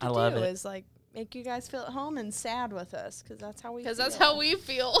we aim to do is like make you guys feel at home and sad with us because that's how we feel. Because that's how we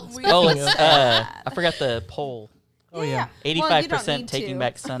feel. I forgot the poll. Oh, yeah. 85% Taking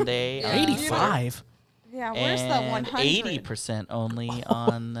Back Sunday. 85? Yeah, where's the 100? 80% only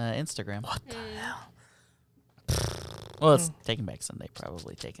on Instagram. What the hell? Well, it's Taking Back Sunday,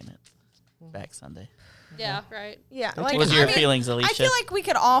 probably taking it back Sunday. Yeah, right. Yeah. What was your feelings, Alicia? I feel like we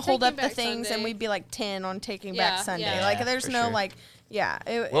could all hold Taking up the Back things Sunday. and we'd be like 10 on Taking Back Sunday. Yeah. Like there's for no sure. like, yeah.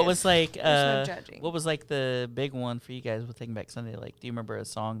 What was like, no judging. what was like the big one for you guys with Taking Back Sunday? Like, do you remember a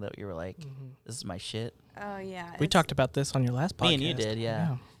song that you were like, this is my shit? Oh, yeah. We talked about this on your last podcast. Me and you did,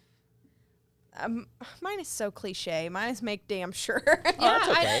 yeah. Mine is so cliche. Mine is Make Damn Sure. Oh, that's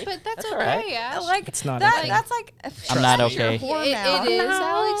okay. But that's That's all okay, right. Ash. Like, It's not that, okay. that's like, I'm not that's your okay. whore It mouth. is, No.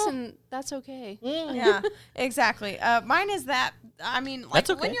 Alex, and that's okay. Yeah, exactly. Mine is that. I mean, like That's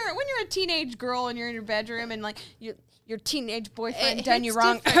okay. when you're a teenage girl and you're in your bedroom and like your teenage boyfriend It done you hits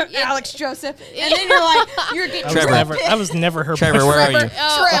wrong, different. Alex Joseph, and then you're like you're getting Trevor. I was never her Trevor, where are you?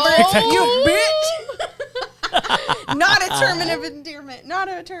 Trevor, you bitch. Not a term of endearment. Not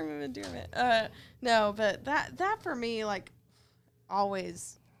a term of endearment. No, but that for me like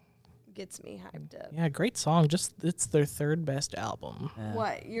always gets me hyped up. Yeah, great song. Just it's their third best album. Yeah.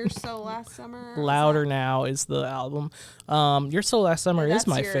 What? You're So Last Summer? Louder Now is the album. Your Soul Last Summer Yeah, is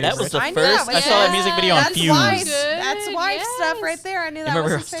my that's yours. favorite. That was the I knew first. that I was saw that yours. music video on That's Fuse. wife. Good, That's wife stuff yes. right there. I knew that Remember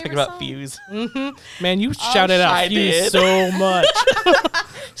I was was his talking favorite about song. Fuse? Man, you shouted out I Fuse did. so much.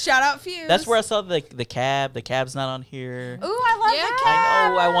 Shout out Fuse. That's where I saw the cab. The cab's not on here. Ooh, I love Yeah. the Cab. I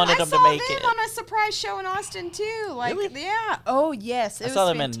know, I wanted them to saw make them it. on a surprise show in Austin too. Like, Really? yeah. Oh yes, it I was saw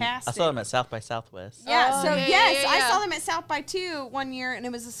them fantastic. I saw them at South by Southwest. Yeah, Oh, so yeah, yes, yeah, I yeah. saw them at South by 2 one year, and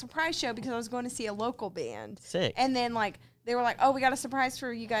it was a surprise show because I was going to see a local band. Sick. And then like they were like, "Oh, we got a surprise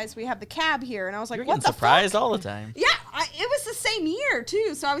for you guys. We have the Cab here," and I was like, You're "What getting the surprised fuck?" all the time. Yeah, it was the same year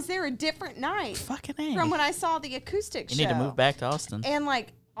too, so I was there a different night Fucking A. from when I saw the acoustic You show. need to move back to Austin. And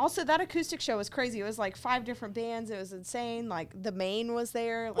like also that acoustic show was crazy. It was like 5 different bands. It was insane. Like the Maine was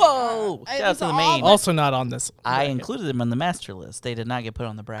there. Like, Whoa! it Shout out was to the all Maine. the- Also not on this. I record. included them on the master list. They did not get put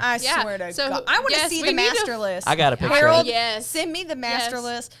on the bracket. I Yeah, swear to so God, I want to yes, see we the need to- master list. I got a picture. Harold, of it. Yes. send me the master Yes.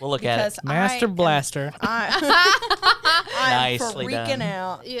 list. We'll look at it. because Master I am- Blaster. I'm Nicely freaking done.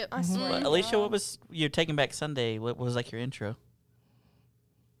 out. Yep. I swear. But to Alicia, God. what was your Taking Back Sunday? What was like your intro?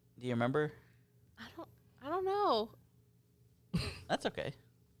 Do you remember? I don't know. That's okay.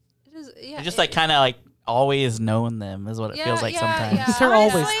 It is. Yeah. You're just like kind of like always knowing them is what it Yeah, feels like yeah, sometimes. yeah. They're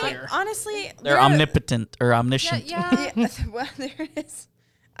always Honestly- there. Honestly, They're omnipotent or omniscient. Yeah. Yeah, well, there it is.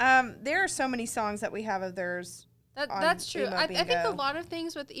 There are so many songs that we have of theirs. on That's true. emo I think a bingo. lot of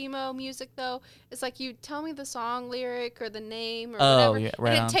things with emo music, though, is like you tell me the song lyric or the name or Oh, whatever, yeah,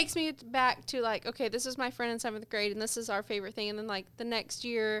 right and on. it takes me back to like, okay, this is my friend in 7th grade, and this is our favorite thing, and then like the next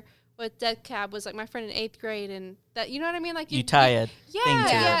year with Dead Cab was like my friend in 8th grade, and that, you know what I mean? Like You tie a thing yeah, to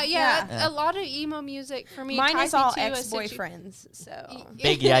yeah, it. yeah, Yeah. A lot of emo music for me. Mine ties is all me to a ex-boyfriends. So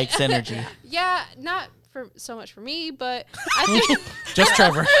Big yikes energy. Yeah, not for so much for me, but I think Just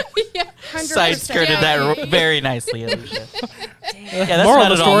Trevor. yeah. 100%. Side skirted Yeah. that very nicely, Alicia. Yeah, that's Moral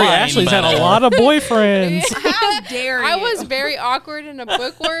not of the at all story, mine, Ashley's but, had a lot of boyfriends. how dare you? I was very awkward and a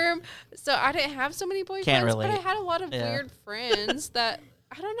bookworm, so I didn't have so many boyfriends. Can't But I relate. had a lot of Yeah. weird friends that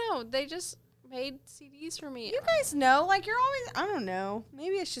I don't know. They just made CDs for me. You guys know, like you're always. I don't know.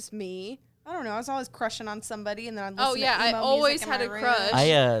 Maybe it's just me. I don't know. I was always crushing on somebody, and then I'd listen Oh, yeah, to I emo always music in had my a room.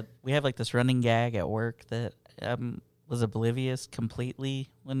 crush. we have like this running gag at work that was oblivious completely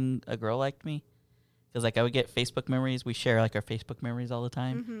when a girl liked me. Because, like, I would get Facebook memories. We share, like, our Facebook memories all the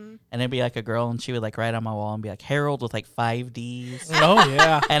time. Mm-hmm. And it'd be, like, a girl, and she would, like, write on my wall and be, like, Harold with, like, 5 Ds. Oh,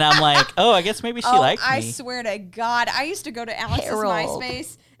 yeah. And I'm like, oh, I guess maybe she liked me. I swear to God. I used to go to Alex's Harold.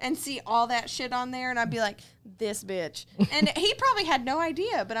 MySpace and see all that shit on there, and I'd be like, this bitch. And he probably had no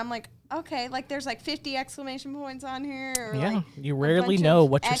idea, but I'm like, okay, like, there's, like, 50 exclamation points on here. Or Yeah, like, you a rarely bunch know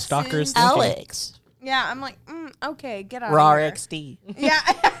of what your X's. stalker's thinking. Alex. Yeah, I'm like, okay, get out Raw of here. XD. Yeah.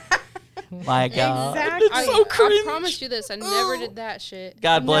 My God. Exactly. It's so cringe. I promise you this. I never did that shit.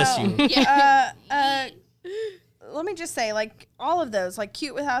 God bless No. you. Yeah. Let me just say, like, all of those, like,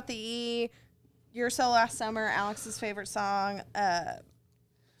 Cute Without the E, You're So Last Summer, Alex's favorite song.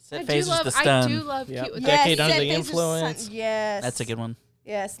 Set Phases to Stun. I do love Yep. Cute with Decade That. Under Set the Phases to Influence. Stun. Yes. That's a good one.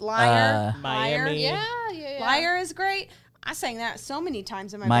 Yes. Liar. Miami. Yeah. Liar is great. I sang that so many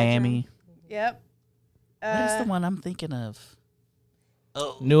times in my Miami. bedroom. Yep. What is the one I'm thinking of?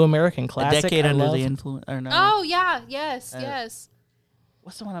 Oh, New American A Classic. Decade I Under love. the Influence. Or no. Oh yeah. Yes. Yes.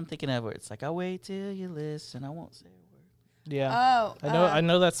 What's the one I'm thinking of where it's like, I'll wait till you listen. I won't say a word. Yeah. Oh. I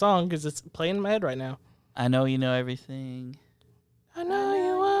know that song because it's playing in my head right now. I know you know everything. I know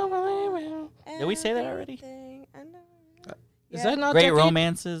you won't believe it. Did we say that already? Everything I know. Is Yeah. that not Great Decade?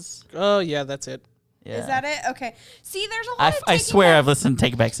 Romances. Oh, yeah, that's it. Yeah. Is that it? Okay. See, there's a lot I, of I Taking swear Back- I've listened to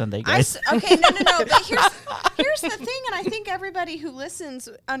Take Back Sunday, guys. Okay, no. But here's the thing, and I think everybody who listens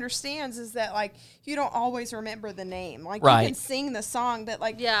understands is that, like, you don't always remember the name. Like, you Right. can sing the song, but,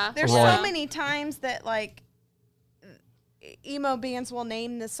 like, Yeah. there's Right. so many times that, like, emo bands will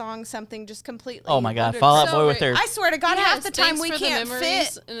name the song something just completely. Oh my God, under- Fall Out So Boy with great. their I swear to God, Yes, half the time thanks we for the can't memories,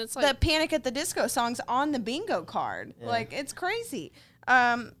 fit and it's the like Panic at the Disco songs on the bingo card. Yeah. Like, it's crazy.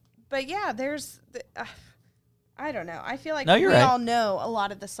 But yeah, I don't know. I feel like No, you're we right. all know a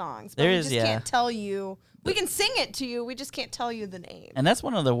lot of the songs, but There we is, just yeah. can't tell you. We can sing it to you. We just can't tell you the name. And that's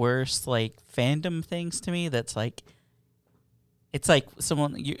one of the worst, like, fandom things to me. That's like, it's like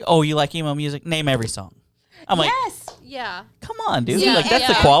someone, you like emo music? Name every song. I'm like, yes, yeah. come on, dude. Yeah, Like, that's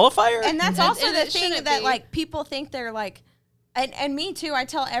the yeah. qualifier? and that's And- also and the it thing shouldn't that be. like people think they're like, and me too. I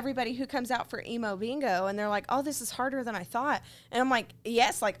tell everybody who comes out for emo bingo, and they're like, "Oh, this is harder than I thought." And I'm like,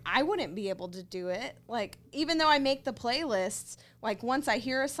 "Yes, like I wouldn't be able to do it. Like even though I make the playlists, like once I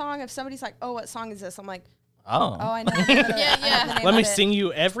hear a song, if somebody's like, "Oh, what song is this?" I'm like, oh. "Oh, I know." The name of it. Yeah, I know yeah. the name Let of me it. sing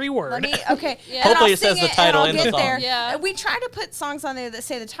you every word. Let me okay. Yeah. And Hopefully I'll it says sing the title and I'll in the get song. there. Yeah. We try to put songs on there that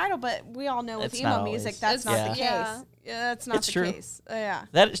say the title, but we all know with It's emo not music always. that's not the case. Yeah. Yeah, that's not It's the true. case. Yeah.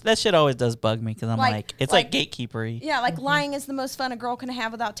 That shit always does bug me because I'm Like- like, it's like- like gatekeepery. Yeah, like lying is the most fun a girl can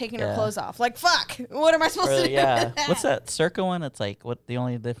have without taking her Yeah. clothes off. Like, fuck. What am I supposed to do? Yeah. with that? What's that Circa one? It's like, what the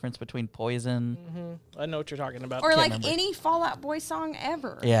only difference between Poison? I know what you're talking about. Or like remember. any Fall Out Boy song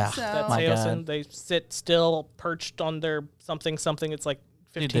ever. Yeah. So That's My Seosin. God. They sit still, perched on their something. It's like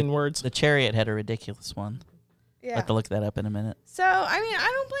 15 Dude, words. The Chariot had a ridiculous one. I yeah. have to look that up in a minute. So I mean, I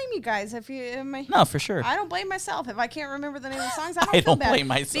don't blame you guys if you. No, for sure. I don't blame myself if I can't remember the name of the songs. I don't, I feel don't bad blame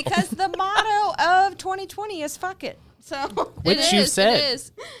myself. because the motto of 2020 is "fuck it." So Which It you is, said. It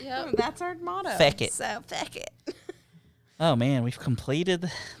is. Yep. that's our motto. Feck it. So feck it. Oh man, we've completed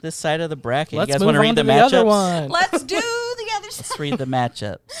this side of the bracket. Let's you guys move want to on read to the the other matchups? one. Let's do the other Let's side. read the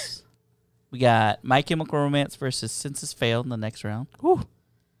matchups. We got My Chemical Romance versus Census Failed in the next round. Ooh.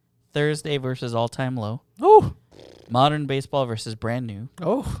 Thursday versus All Time Low. Ooh. Modern Baseball versus Brand New.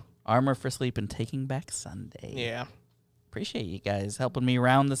 Oh. Armor for Sleep and Taking Back Sunday. Yeah. Appreciate you guys helping me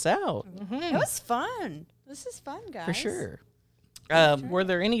round this out. It was fun. This is fun, guys. For sure. Were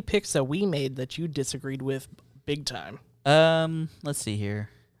there any picks that we made that you disagreed with big time? Let's see here.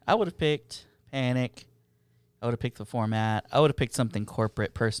 I would have picked Panic. I would have picked the format. I would have picked something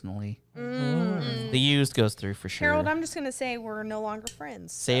corporate personally. The Used goes through for sure. Harold, I'm just gonna say we're no longer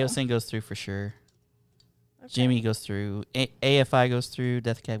friends. so- Seosin goes through for sure. Okay. Jimmy goes through. AFI goes through.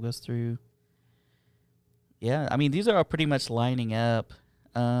 Death Cab goes through. Yeah, I mean, these are all pretty much lining up.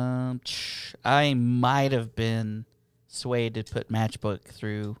 I might have been swayed to put Matchbook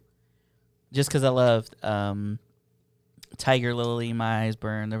through just because I loved Tiger Lily, My Eyes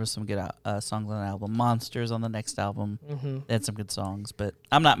Burn. There was some good songs on the album. Monsters on the next album. Mm-hmm. They had some good songs, but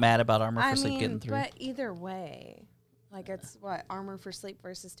I'm not mad about Armor for Sleep getting through. but either way, like it's what Armor for Sleep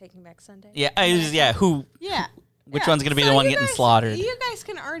versus Taking Back Sunday. Yeah, who? Yeah. Which Yeah. one's gonna be So the one you getting guys- slaughtered? You guys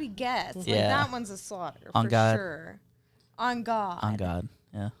can already guess. Like Yeah. that one's a slaughter On for God. sure. On God. On God,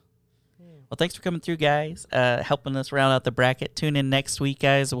 yeah. Well, thanks for coming through, guys. Helping us round out the bracket. Tune in next week,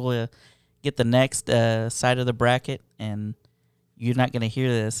 guys. We'll get the next side of the bracket, and you're not going to hear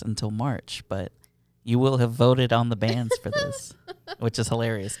this until March, but you will have voted on the bands for this, which is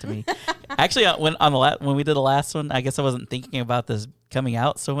hilarious to me. Actually, when we did the last one, I guess I wasn't thinking about this coming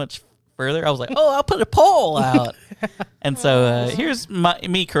out so much further. I was like, oh, I'll put a poll out. And so here's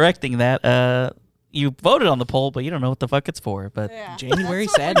me correcting that. You voted on the poll, but you don't know what the fuck it's for. But Yeah. January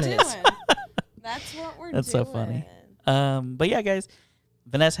That's what we're sadness. doing. That's what we're That's doing. so funny. But yeah, guys,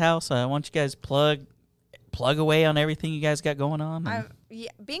 Vanessa House, why don't you guys plug away on everything you guys got going on?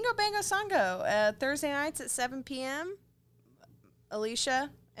 Bingo Bango Songo, Thursday nights at 7 p.m. Alicia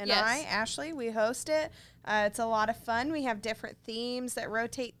and Yes. I, Ashley, we host it. It's a lot of fun. We have different themes that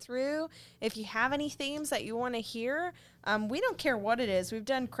rotate through. If you have any themes that you want to hear, we don't care what it is. We've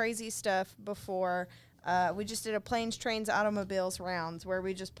done crazy stuff before. We just did a planes, trains, automobiles rounds where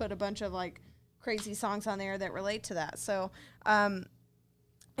we just put a bunch of like crazy songs on there that relate to that. So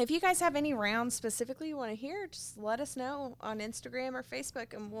if you guys have any rounds specifically you want to hear, just let us know on Instagram or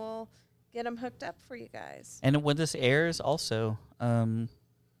Facebook and we'll get them hooked up for you guys. And when this airs, also,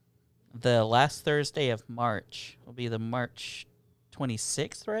 the last Thursday of March will be the March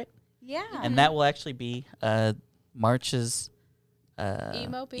 26th, right? Yeah. And that will actually be March's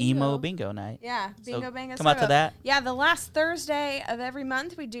Emo bingo night. Yeah, So Bingo Bango come out to Songo. that. Yeah, the last Thursday of every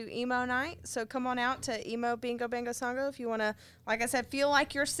month we do emo night. So come on out to Emo Bingo Bango Songo if you want to, like I said, feel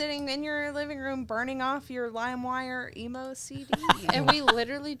like you're sitting in your living room burning off your LimeWire emo CD. And we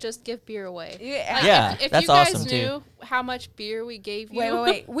literally just give beer away. Yeah. Like, Yeah, if that's you guys awesome, too. knew how much beer we gave you.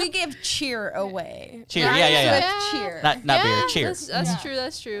 Wait. We give cheer away. Cheer, Rhymes yeah. with cheer. Not beer, cheer. That's true.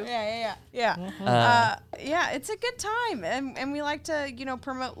 That's true. Yeah. Yeah, it's a good time, and we like to,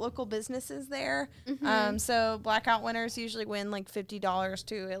 promote local businesses there. So Blackout winners usually win like $50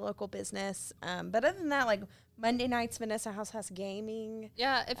 to a local business. But other than that, like Monday nights, Vanessa House has gaming.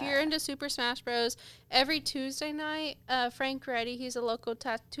 Yeah, if you're into Super Smash Bros, every Tuesday night, Frank Reddy, he's a local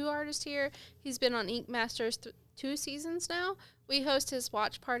tattoo artist here. He's been on Ink Masters 2 seasons now. We host his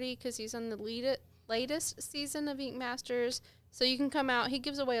watch party because he's on the latest season of Ink Masters. So you can come out. He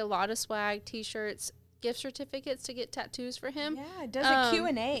gives away a lot of swag, T-shirts, gift certificates to get tattoos for him. Yeah, it does a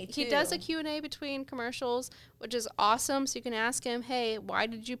Q&A too. He does a Q&A between commercials, which is awesome. So you can ask him, hey, why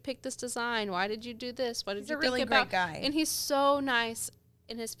did you pick this design? Why did you do this? What did you a think really about? great guy. And he's so nice,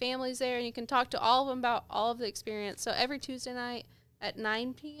 and his family's there, and you can talk to all of them about all of the experience. So every Tuesday night at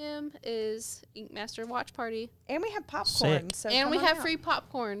 9 p.m. is Ink Master Watch Party. And we have popcorn. Sick. So And come we on have out. free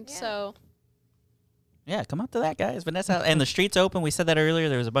popcorn. Yeah. So Yeah, come out to that, guys. Vanessa, and the street's open. We said that earlier.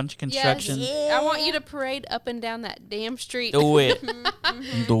 There was a bunch of construction. yes, I want you to parade up and down that damn street. Do it. Do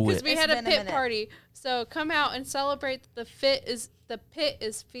Because it. we It's had a been a pit minute. party. So come out and celebrate. The pit is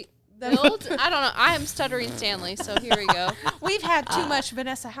built. I don't know. I am stuttering Stanley. So here we go. We've had too much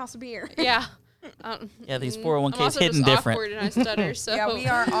Vanessa House beer. Yeah. Yeah, these I'm 401ks also hidden just different. awkward and I stutter. So Yeah, we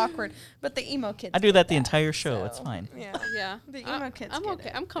are awkward. But the emo kids I do that the like entire show. so, It's fine. Yeah. Yeah. The emo kids I'm get okay.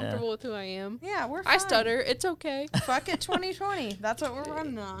 it. I'm comfortable with who I am. Yeah, we're fine. I stutter. It's okay. Fuck it 2020. That's what we're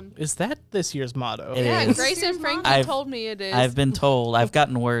running on. Is that this year's motto? It Yeah, is. Grace and Frankie I've- told me it is. I've been told. I've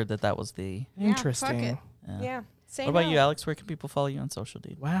gotten word that was the. Interesting. Yeah, fuck it. Yeah. Say What about no. you, Alex? Where can people follow you on social,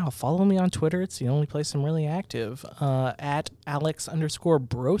 dude? Wow, follow me on Twitter. It's the only place I'm really active. At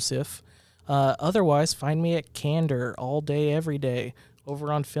Alex_Brosif. Otherwise, find me at Candor all day, every day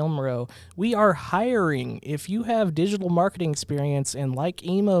over on Film Row. We are hiring. If you have digital marketing experience and like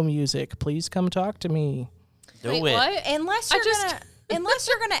emo music, please come talk to me. Do Wait, it. what? Unless I you're just- gonna unless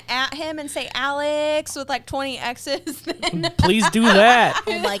you're gonna at him and say Alex with like 20 X's, then Please do that.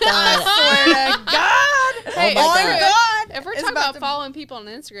 oh my god, I swear to God, Hey, oh my if we're- God, If we're It's talking about about following people on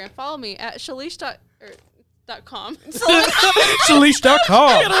Instagram, follow me at shalish.com.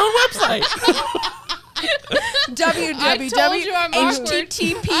 Shalish.com. Our website. I told you I'm awkward.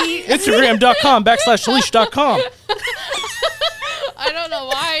 www.http Instagram.com/Shalish.com. I don't know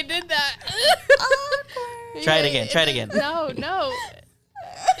why I did that. Try it again. Try it again. No.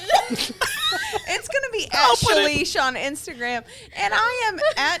 It's gonna be at Shalish on Instagram, and I am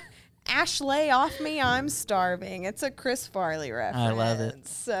at Ashley off me. I'm starving. It's a Chris Farley reference. I love it.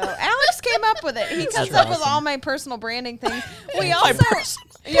 So Alex came up with it. He comes That's up with awesome. all my personal branding things. We My also, personal-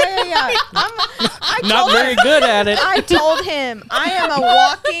 yeah. Not very good at it. I told him I am a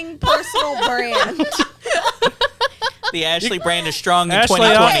walking personal brand. The Ashley brand is strong in Ashley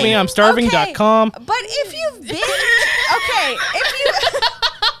 2020. off me. I'm starving.com. But if you've been if you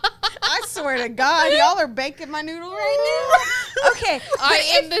I swear to God, y'all are baking my noodle right now. Okay. but I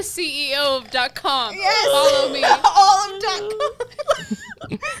if- am the CEO of .com. Yes. Follow me. All of .com.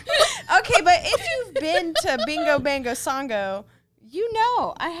 Okay, but if you've been to Bingo Bango Songo, You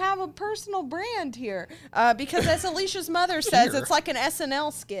know, I have a personal brand here because, as Alicia's mother says, it's like an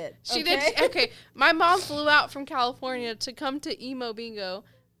SNL skit. She did. Okay, my mom flew out from California to come to emo bingo,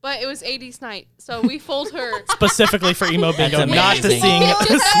 but it was 80s night, so we fooled her. Specifically for emo bingo, That's not to amazing. see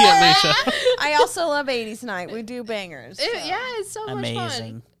Alicia. I also love 80s night. We do bangers. So. Yeah, it's so much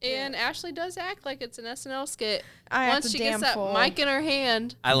Amazing. fun. And Ashley does act like it's an SNL skit. I have Once to she damn gets that fool. mic in her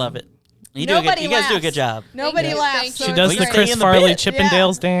hand. I love it. You Nobody you guys do a laughs. good job. Nobody Thank you. laughs. Thank so you. She it's does Well, the you great. stay Chris in the Farley bit.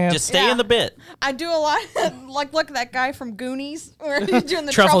 Chippendales dance. Just stay Yeah. in the bit. I do a lot like that guy from Goonies where he's doing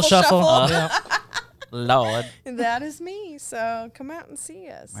the Truffle truffle shuffle. shuffle. Yeah. Lord. That is me. So come out and see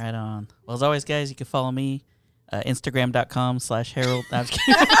us. Right on. Well, as always, guys, you can follow me. Instagram.com/Harold. No, I'm just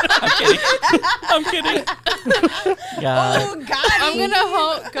kidding. I'm kidding. God. Oh God! I'm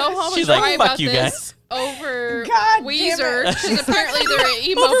gonna go home She's and like, cry "Fuck about you this guys." over God damn Weezer it. because apparently they're an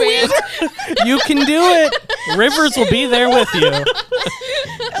emo band. You can do it. Rivers will be there with you.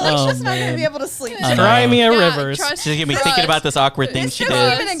 Alicia's not man. gonna be able to sleep. I know. Try me a Yeah, Rivers. trust- She's gonna be trust. thinking about this awkward thing It's she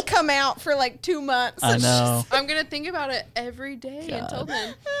not did. even come out for like 2 months. I know. I'm gonna think about it every day God. until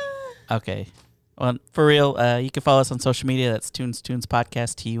then. Okay. Well, for real, you can follow us on social media. That's Tunes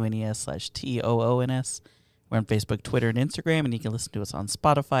Podcast, TUNES/TOONS. We're on Facebook, Twitter, and Instagram, and you can listen to us on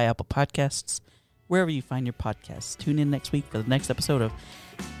Spotify, Apple Podcasts, wherever you find your podcasts. Tune in next week for the next episode of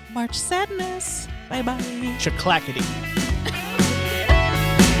March Sadness. Bye-bye. Chaclackety.